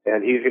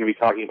 And he's going to be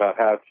talking about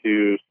how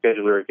to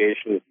schedule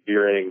irrigation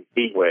during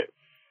heat waves.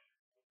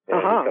 And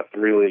we've got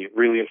some really,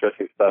 really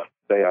interesting stuff to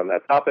say on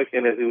that topic.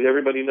 And as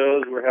everybody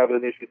knows, we're having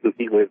issues with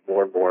heat waves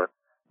more and more.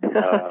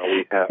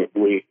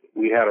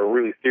 We had a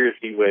really serious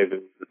heat wave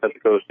in the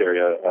Central Coast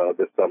area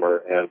this summer,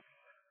 and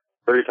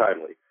very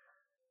timely.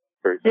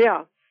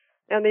 Yeah,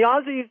 and the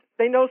Aussies,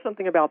 they know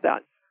something about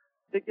that.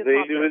 They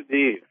do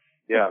indeed.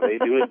 Yeah, they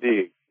do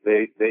indeed.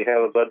 They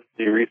have a bunch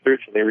to do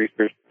research, and they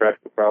research to track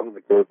the problem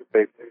that goes to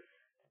facing.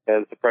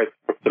 And surprise,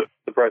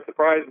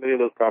 many of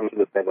those problems are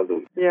the same as the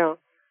week. Yeah.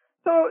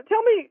 So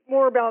tell me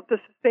more about the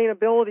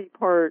sustainability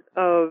part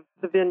of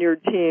the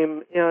Vineyard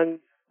team, and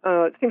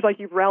it seems like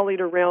you've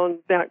rallied around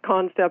that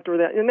concept, or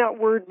that, and that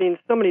word means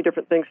so many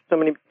different things to so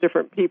many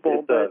different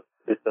people.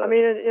 I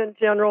mean, in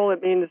general,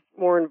 it means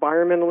more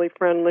environmentally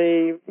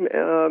friendly.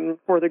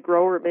 For the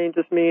grower, it may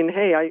just mean,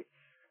 hey,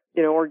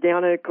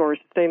 organic or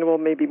sustainable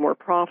may be more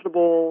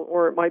profitable,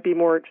 or it might be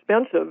more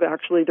expensive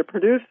actually to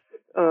produce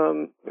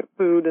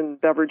food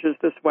and beverages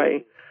this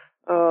way.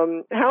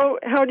 How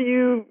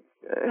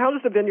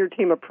does the Vineyard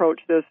team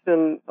approach this?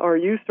 And are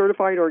you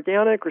certified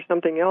organic or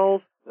something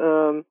else?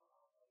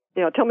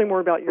 Tell me more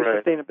about your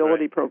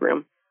sustainability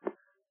program.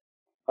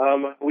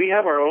 We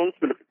have our own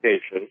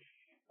certification.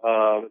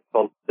 It's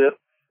called CIP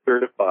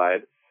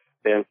Certified,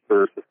 stands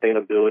for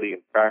Sustainability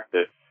in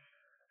Practice.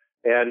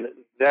 And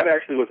that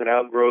actually was an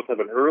outgrowth of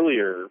an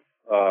earlier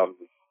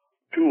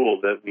tool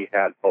that we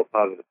had called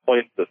Positive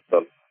Point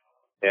System.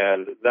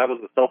 And that was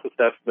a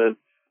self-assessment.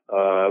 It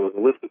was a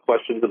list of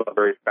questions about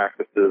various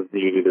practices. Do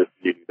you do this?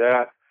 Do you do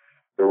that?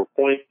 There were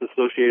points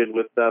associated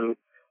with them.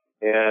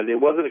 And it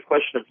wasn't a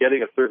question of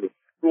getting a certain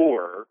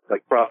score,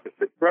 like crossing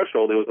the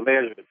threshold. It was a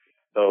management.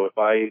 So if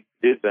I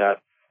did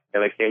that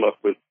and I came up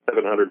with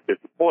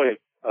 750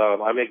 points,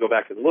 I may go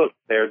back and look.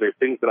 There are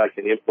things that I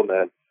can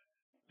implement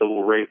that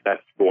will raise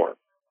that score,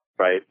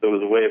 right? So it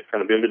was a way of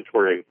kind of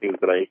inventorying things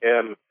that I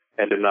am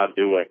and am not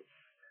doing.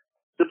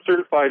 CIP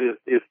Certified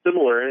is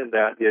similar in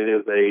that it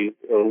is a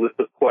list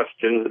of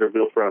questions that are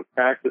built around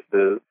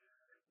practices,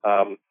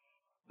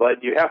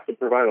 but you have to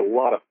provide a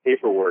lot of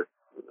paperwork,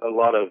 a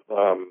lot of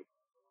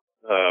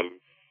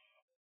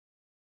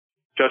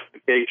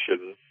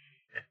justification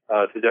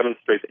to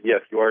demonstrate that,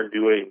 yes, you are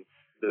doing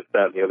this,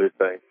 that, and the other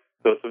thing.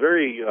 So it's a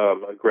very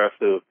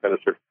aggressive kind of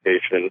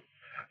certification.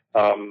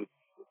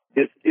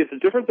 It's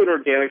different than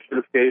organic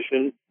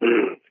certification.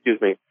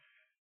 Excuse me.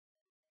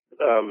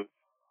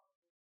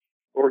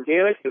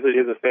 Organic is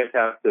a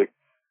fantastic,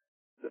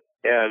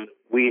 and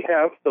we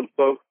have some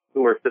folks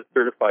who are CIP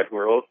certified who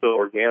are also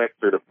organic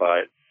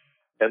certified,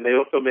 and they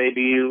also may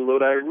be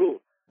Lodi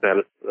Rules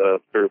status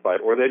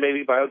certified, or they may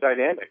be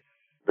biodynamic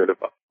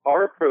certified.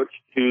 Our approach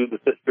to the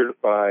CIP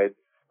certified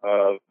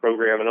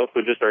program, and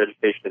also just our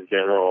education in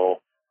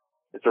general,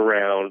 is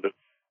around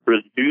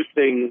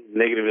reducing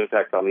negative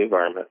impacts on the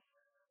environment.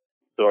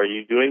 So are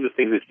you doing the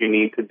things that you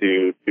need to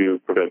do to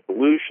prevent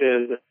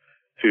pollution,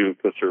 to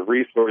conserve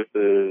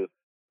resources,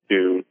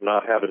 to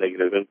not have a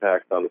negative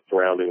impact on the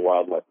surrounding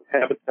wildlife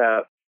and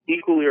habitat?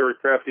 Equally, or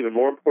perhaps even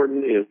more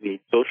important, is the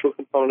social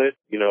component.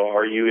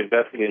 Are you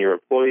investing in your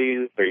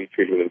employees? Are you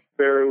treating them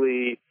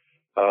fairly?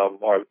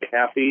 Are they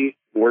happy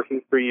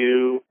working for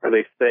you? Are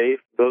they safe?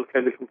 Those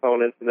kinds of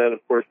components. And then,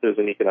 of course, there's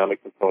an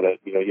economic component.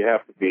 You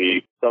have to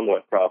be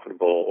somewhat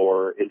profitable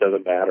or it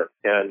doesn't matter.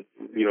 And,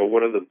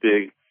 one of the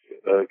big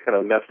kind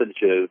of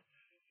messages,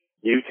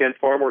 you can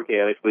farm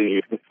organically,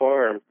 you can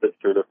farm CIP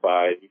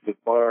certified, you can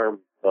farm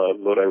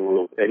Lodi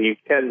Rules, and you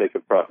can make a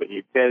profit.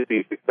 You can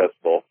be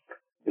successful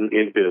in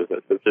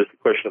business. It's just a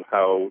question of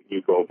how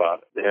you go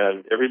about it.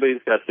 And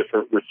everybody's got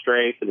different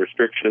restraints and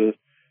restrictions.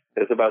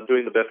 It's about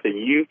doing the best that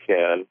you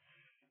can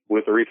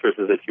with the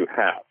resources that you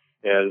have.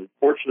 And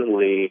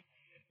fortunately,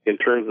 in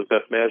terms of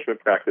best management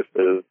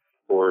practices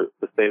for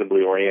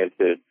sustainably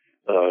oriented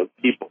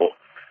people,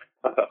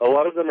 a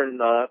lot of them are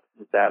not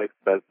that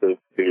expensive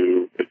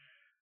to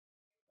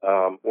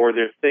or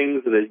there's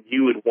things that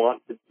you would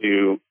want to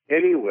do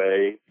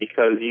anyway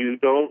because you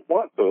don't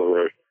want soil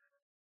erosion.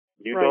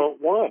 You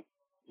don't want,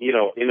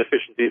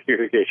 inefficiencies in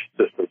irrigation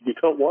systems. You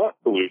don't want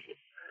pollution.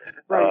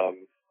 Right.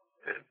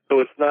 So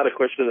it's not a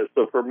question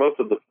for most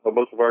of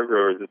our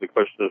growers, it's a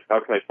question of how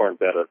can I farm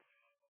better?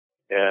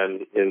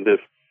 And in this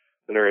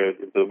scenario,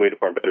 the way to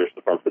farm better is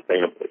to farm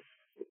sustainably.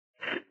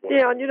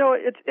 Yeah, and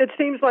it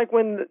seems like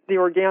when the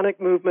organic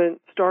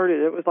movement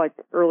started, it was like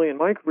early in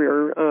my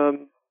career,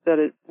 that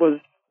it was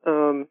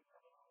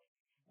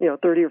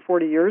 30 or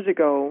 40 years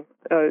ago.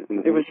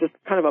 It was just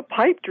kind of a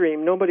pipe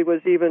dream. Nobody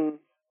was even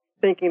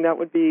thinking that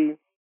would be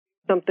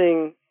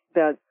something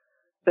that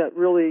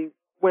really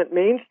went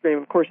mainstream.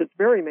 Of course, it's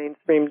very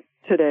mainstream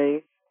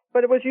today,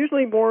 but it was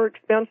usually more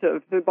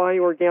expensive to buy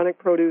organic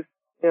produce,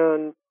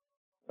 and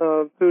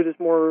food is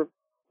more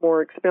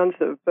more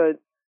expensive. But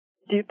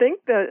do you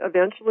think that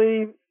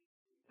eventually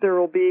there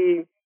will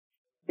be,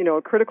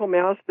 a critical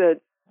mass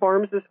that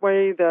farms this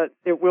way, that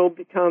it will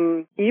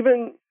become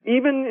even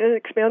in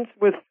expense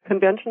with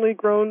conventionally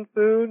grown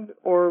food,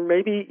 or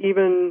maybe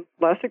even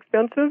less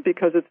expensive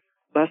because it's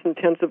less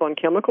intensive on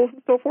chemicals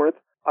and so forth?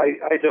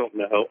 I don't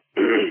know.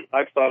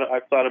 I've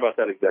thought about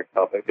that exact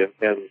topic,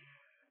 and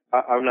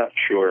I'm not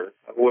sure.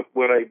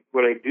 What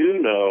I do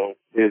know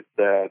is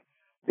that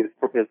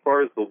as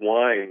far as the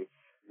wines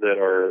that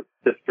are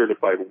CIP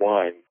certified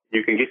wines,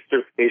 you can get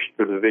certification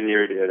for the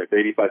Vineyard, and if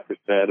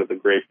 85% of the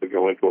grapes that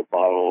go into a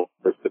bottle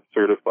are CIP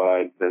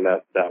certified, then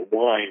that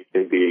wine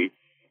can be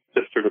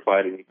CIP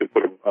certified, and you can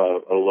put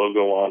a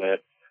logo on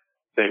it.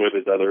 Same with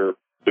its other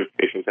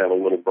certifications have a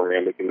little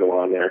brand that can go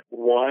on there.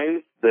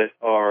 Wines that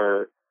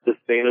are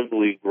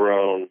sustainably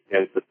grown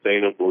and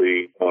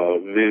sustainably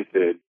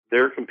vinted,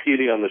 they're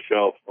competing on the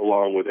shelf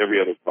along with every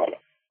other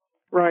product.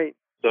 Right.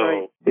 So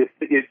right.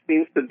 It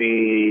seems to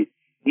be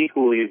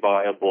equally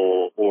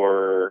viable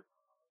or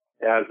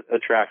as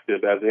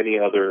attractive as any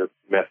other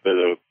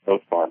method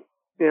of farming.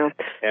 Yeah.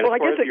 And as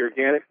far as the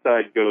organic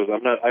side goes,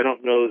 I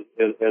don't know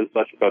as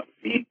much about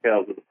the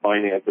details of the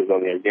finances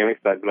on the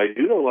organic side, but I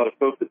do know a lot of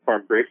folks that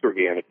farm grapes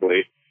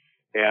organically,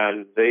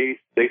 and they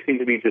seem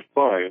to be just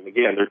fine.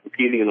 Again, they're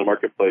competing in the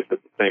marketplace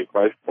at the same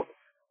price point.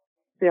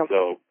 Yeah.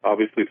 So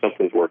obviously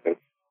something's working.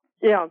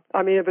 Yeah.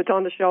 I mean, if it's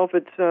on the shelf,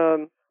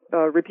 it's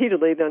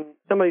repeatedly, then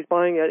somebody's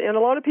buying it. And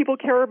a lot of people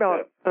care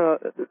about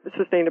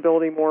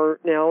sustainability more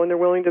now, and they're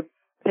willing to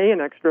pay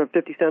an extra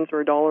 50 cents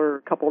or $1 or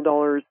a couple of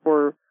dollars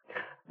for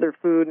their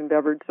food and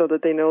beverage, so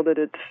that they know that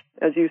it's,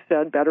 as you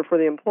said, better for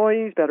the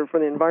employees, better for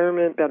the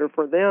environment, better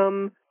for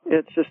them.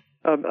 It's just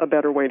a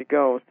better way to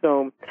go.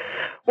 So,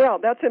 well,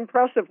 that's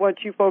impressive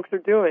what you folks are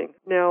doing.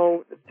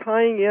 Now,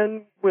 tying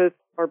in with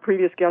our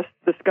previous guest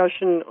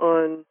discussion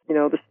on,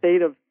 the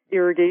state of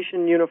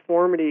irrigation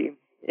uniformity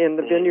in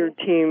the Vineyard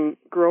team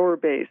grower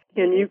base,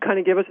 can you kind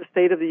of give us a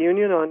state of the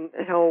union on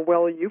how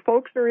well you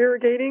folks are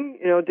irrigating?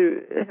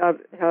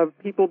 Have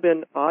people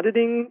been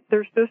auditing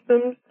their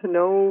systems to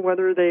know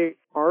whether they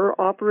are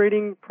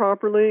operating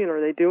properly, and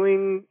are they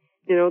doing,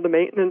 the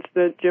maintenance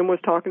that Jim was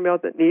talking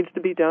about that needs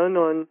to be done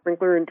on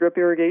sprinkler and drip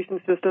irrigation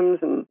systems?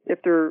 And if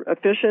they're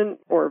efficient,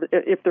 or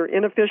if they're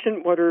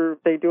inefficient, what are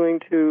they doing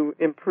to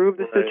improve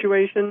the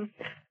situation?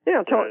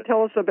 Yeah,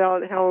 tell us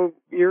about how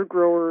your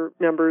grower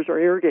members are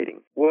irrigating.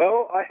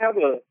 Well, I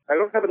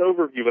don't have an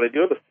overview, but I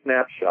do have a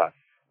snapshot.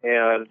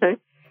 And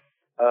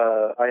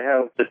I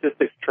have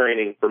statistics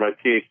training for my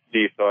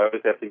PhD, so I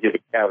always have to give a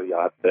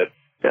caveat that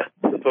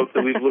the folks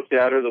that we've looked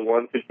at are the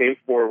ones who came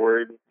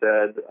forward and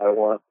said, I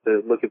want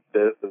to look at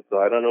this, and so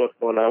I don't know what's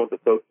going on with the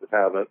folks that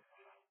haven't.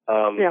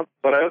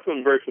 But I also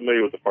am very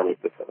familiar with the farming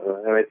system,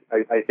 and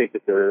I think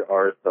that there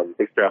are some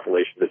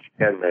extrapolations that you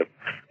can make.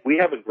 We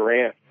have a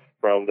grant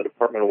from the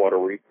Department of Water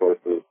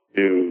Resources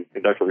to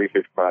conduct a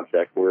research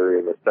project. We're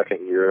in the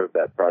second year of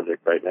that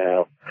project right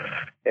now,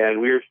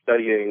 and we're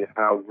studying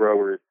how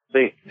growers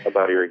think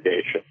about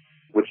irrigation,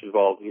 which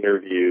involves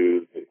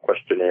interviews and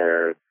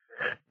questionnaires.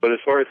 But as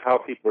far as how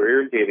people are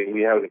irrigating,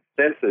 we have an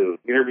extensive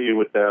interview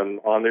with them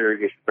on their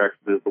irrigation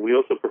practices, but we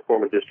also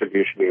perform a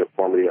distribution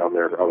uniformity on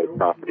their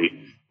property,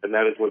 and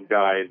that is what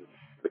guides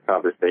the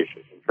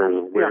conversation in terms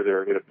of where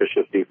their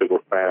inefficiencies were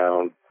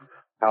found,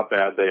 how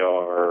bad they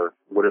are,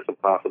 what are some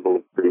possible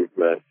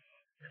improvements.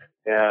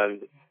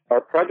 And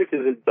our project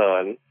isn't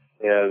done,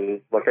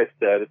 and like I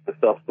said, it's a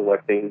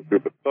self-selecting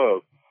group of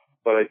folks,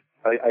 but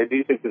I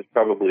do think this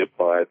probably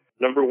applies.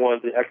 Number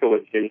one, to echo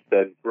what Jim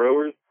said,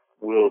 growers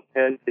will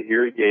tend to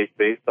irrigate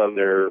based on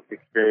their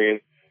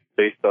experience,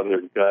 based on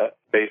their gut,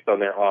 based on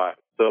their eye.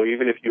 So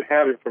even if you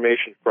have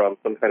information from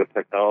some kind of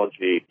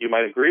technology, you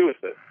might agree with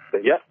it. Say,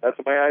 yep, that's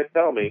what my eyes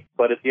tell me.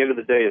 But at the end of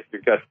the day, it's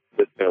your gut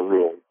that's going to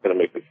rule. It's going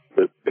to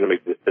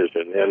make the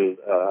decision. And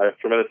I have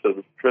tremendous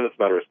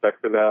amount of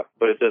respect for that.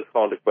 But it does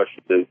call into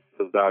question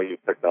the value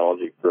of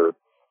technology for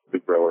the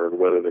grower and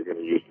whether they're going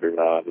to use it or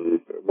not,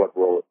 and what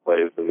role it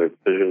plays in their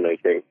decision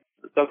making.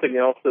 Something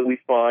else that we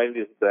find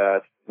is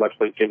that, much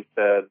like Jim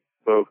said,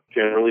 folks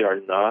generally are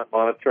not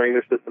monitoring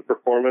their system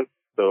performance.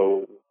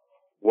 So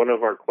one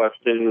of our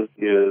questions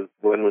is,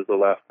 when was the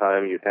last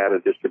time you had a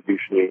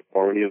distribution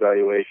uniformity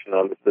evaluation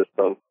on the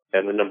system?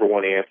 And the number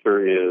one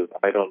answer is,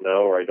 I don't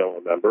know, or I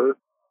don't remember.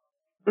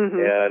 Mm-hmm.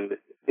 And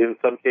in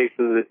some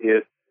cases,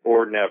 it's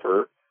or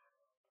never.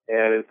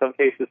 And in some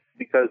cases,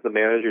 because the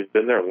manager's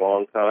been there a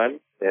long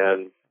time,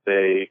 and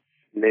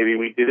maybe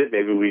we did it,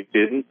 maybe we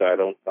didn't.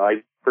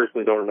 I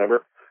personally don't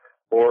remember.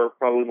 Or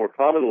probably more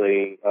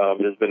commonly,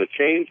 there's been a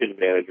change in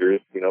managers,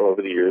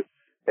 over the years.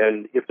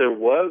 And if there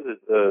was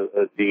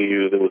a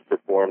DU that was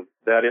performed,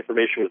 that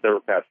information was never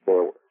passed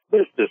forward.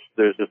 There's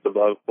just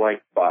a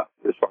blank spot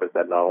as far as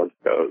that knowledge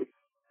goes.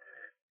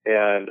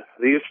 And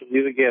these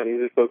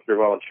are folks who are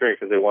volunteering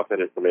because they want that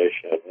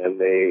information, and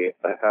they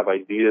have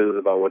ideas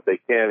about what they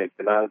can and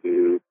cannot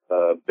do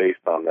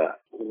based on that.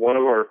 One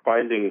of our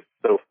findings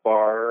so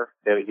far,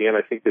 and again,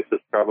 I think this is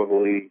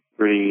probably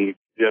pretty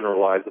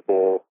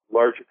generalizable,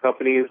 larger companies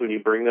companies, when you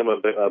bring them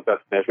a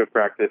best measurement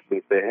practice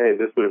and say, hey,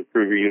 this would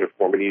improve your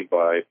uniformity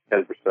by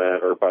 10%,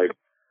 or by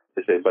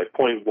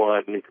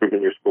 0.1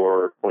 improving your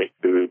score, or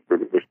 0.2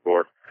 improving your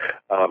score.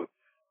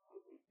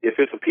 If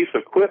it's a piece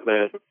of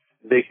equipment,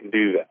 they can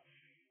do that.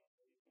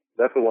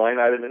 That's a line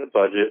item in a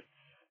budget.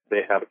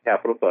 They have a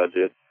capital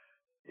budget.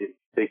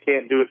 They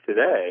can't do it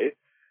today,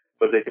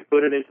 but they can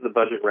put it into the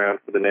budget round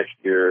for the next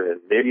year,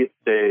 and maybe it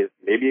stays,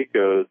 maybe it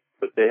goes,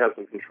 but they have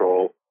some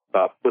control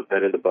about putting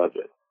that in the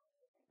budget.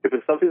 If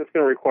it's something that's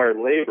going to require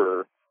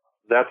labor,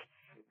 that's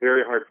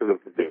very hard for them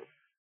to do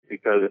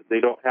because they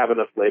don't have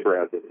enough labor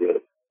as it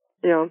is.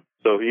 Yeah.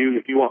 So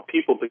if you want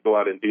people to go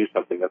out and do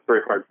something, that's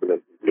very hard for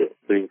them to do.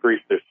 To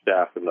increase their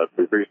staff enough,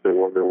 to increase their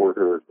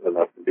workers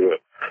enough to do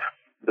it.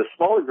 The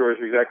smaller growers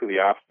are exactly the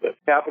opposite.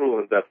 Capital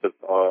investments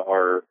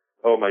are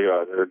oh my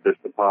God, they're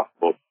just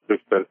impossible, too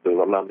expensive.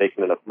 I'm not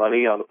making enough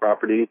money on the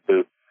property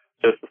to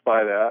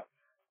justify that.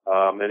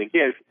 And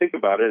again, if you think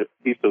about it, if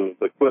a piece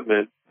of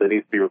equipment that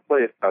needs to be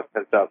replaced costs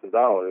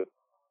 $10,000,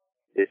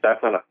 if that's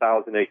on a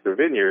 1,000-acre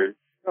vineyard,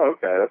 oh,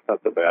 okay, that's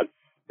not so bad.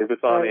 If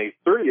it's on a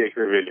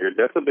 30-acre vineyard,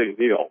 that's a big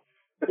deal.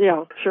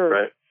 Yeah, sure.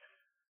 Right.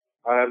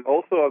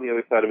 Also, on the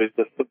other side of it,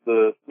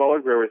 the smaller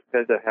growers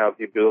tend to have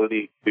the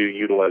ability to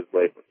utilize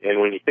labor. And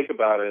when you think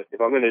about it,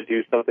 if I'm going to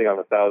do something on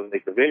a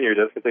 1,000-acre vineyard,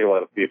 that's going to take a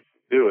lot of people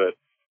to do it.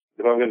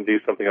 If I'm going to do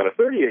something on a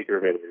 30-acre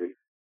vineyard,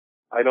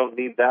 I don't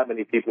need that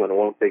many people, and it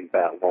won't take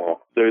that long.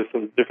 There's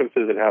some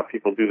differences in how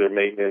people do their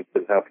maintenance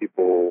and what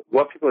people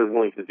are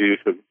willing to do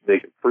to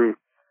make improve,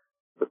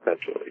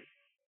 essentially.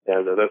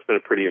 And that's been a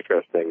pretty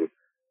interesting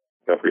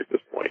discovery at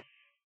this point.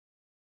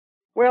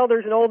 Well,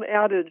 there's an old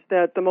adage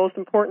that the most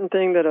important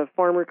thing that a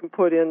farmer can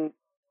put in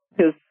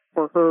his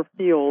or her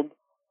field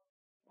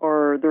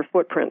are their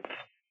footprints.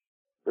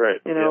 Right.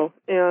 You know,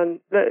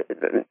 and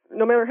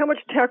no matter how much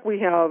tech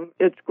we have,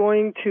 it's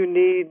going to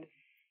need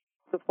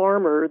the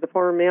farmer, the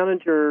farm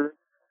manager,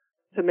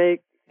 to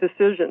make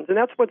decisions. And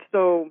that's what's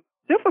so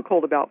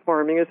difficult about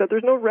farming is that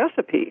there's no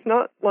recipe. It's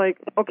not like,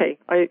 okay,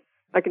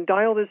 I can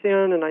dial this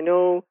in and I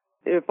know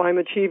if I'm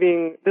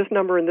achieving this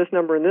number and this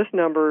number and this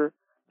number,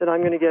 that I'm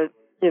going to get,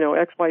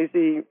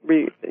 XYZ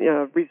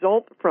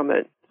result from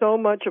it. So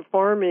much of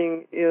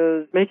farming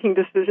is making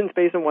decisions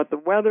based on what the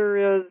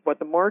weather is, what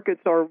the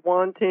markets are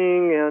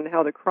wanting, and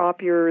how the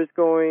crop year is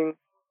going.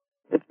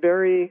 It's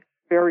very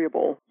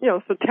variable.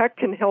 So tech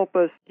can help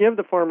us give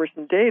the farmers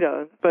some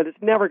data, but it's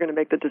never going to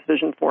make the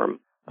decision for them,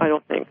 I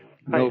don't think.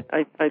 Nope.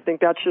 I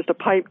think that's just a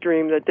pipe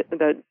dream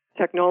that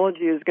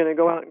technology is going to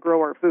go out and grow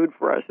our food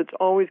for us. It's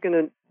always going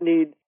to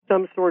need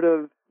some sort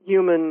of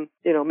human,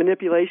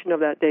 manipulation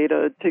of that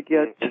data to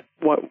get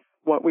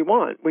what we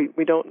want.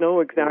 We don't know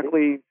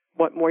exactly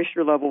what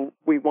moisture level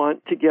we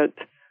want to get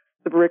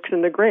the bricks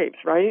in the grapes,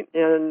 right?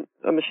 And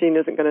a machine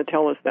isn't going to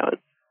tell us that.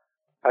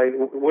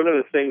 One of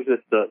the things is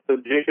so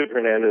Jacob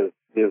Hernandez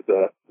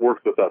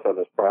works with us on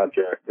this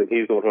project, and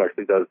he's the one who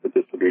actually does the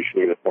distribution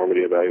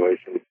uniformity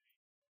evaluation.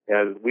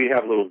 And we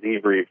have little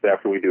debriefs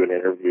after we do an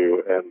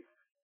interview, and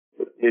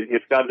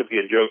it's gotten to be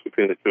a joke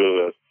between the two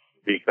of us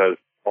because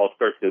I'll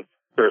start the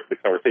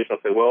conversation.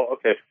 I'll say, well,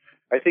 okay,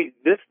 I think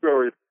this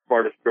grower is the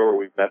smartest grower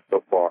we've met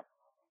so far.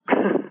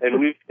 and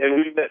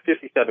we've met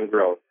 57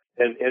 growers.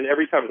 And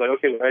every time it's like,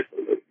 okay,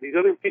 these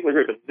other people are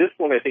great, but this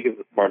one I think is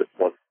the smartest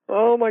one.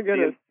 Oh my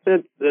goodness.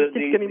 It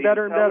keeps getting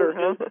better and better,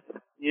 huh?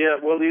 Yeah,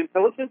 well, the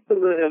intelligence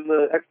and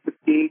the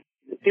expertise,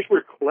 people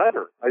are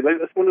clever.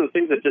 That's one of the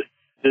things that just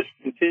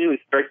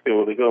continually strikes me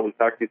when we go and we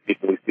talk to these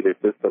people, we see their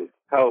systems,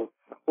 how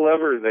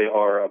clever they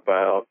are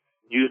about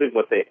using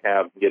what they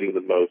have and getting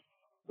the most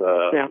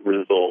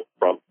result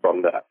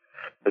from that.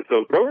 And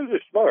so growers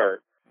are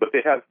smart, but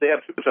they have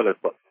too much on their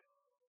plate.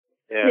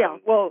 And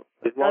as long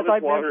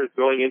as water is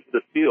going into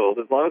the field,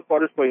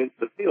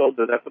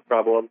 then that's a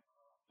problem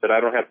that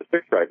I don't have to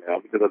fix right now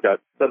because I've got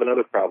 7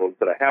 other problems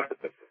that I have to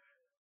fix.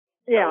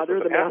 Yeah,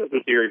 they're the happens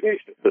with the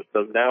irrigation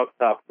system. Now it's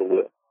top of the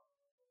list.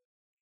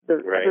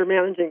 They're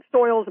managing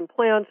soils and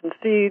plants and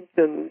seeds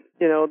and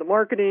the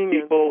marketing,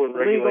 people and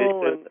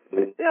regulation.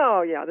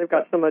 They've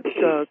got so much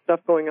stuff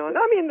going on.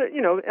 I mean,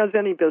 as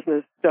any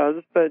business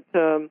does, but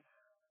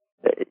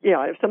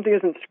if something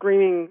isn't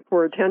screaming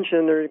for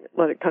attention, or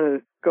let it kind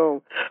of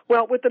go.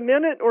 Well, with the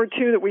minute or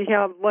two that we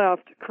have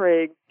left,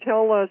 Craig,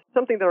 tell us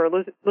something that our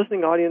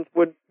listening audience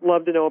would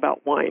love to know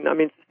about wine. I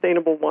mean,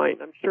 sustainable wine.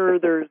 I'm sure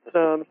there's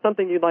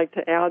something you'd like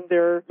to add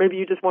there. Maybe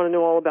you just want to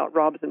know all about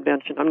Rob's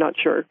invention. I'm not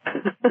sure.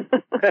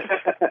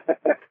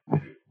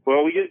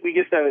 Well, we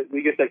get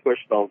that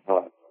question all the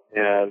time,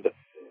 and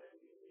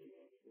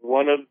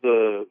one of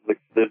the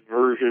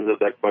versions of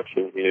that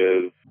question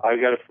is, I've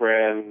got a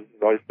friend,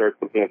 I always start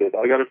looking at this,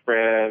 I've got a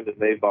friend and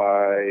they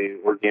buy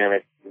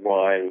organic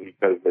wine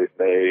because they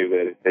say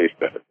that it tastes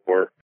better,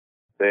 or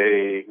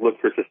they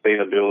look for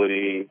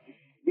sustainability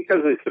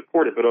because they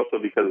support it, but also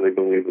because they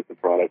believe that the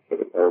products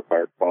are of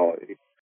higher quality.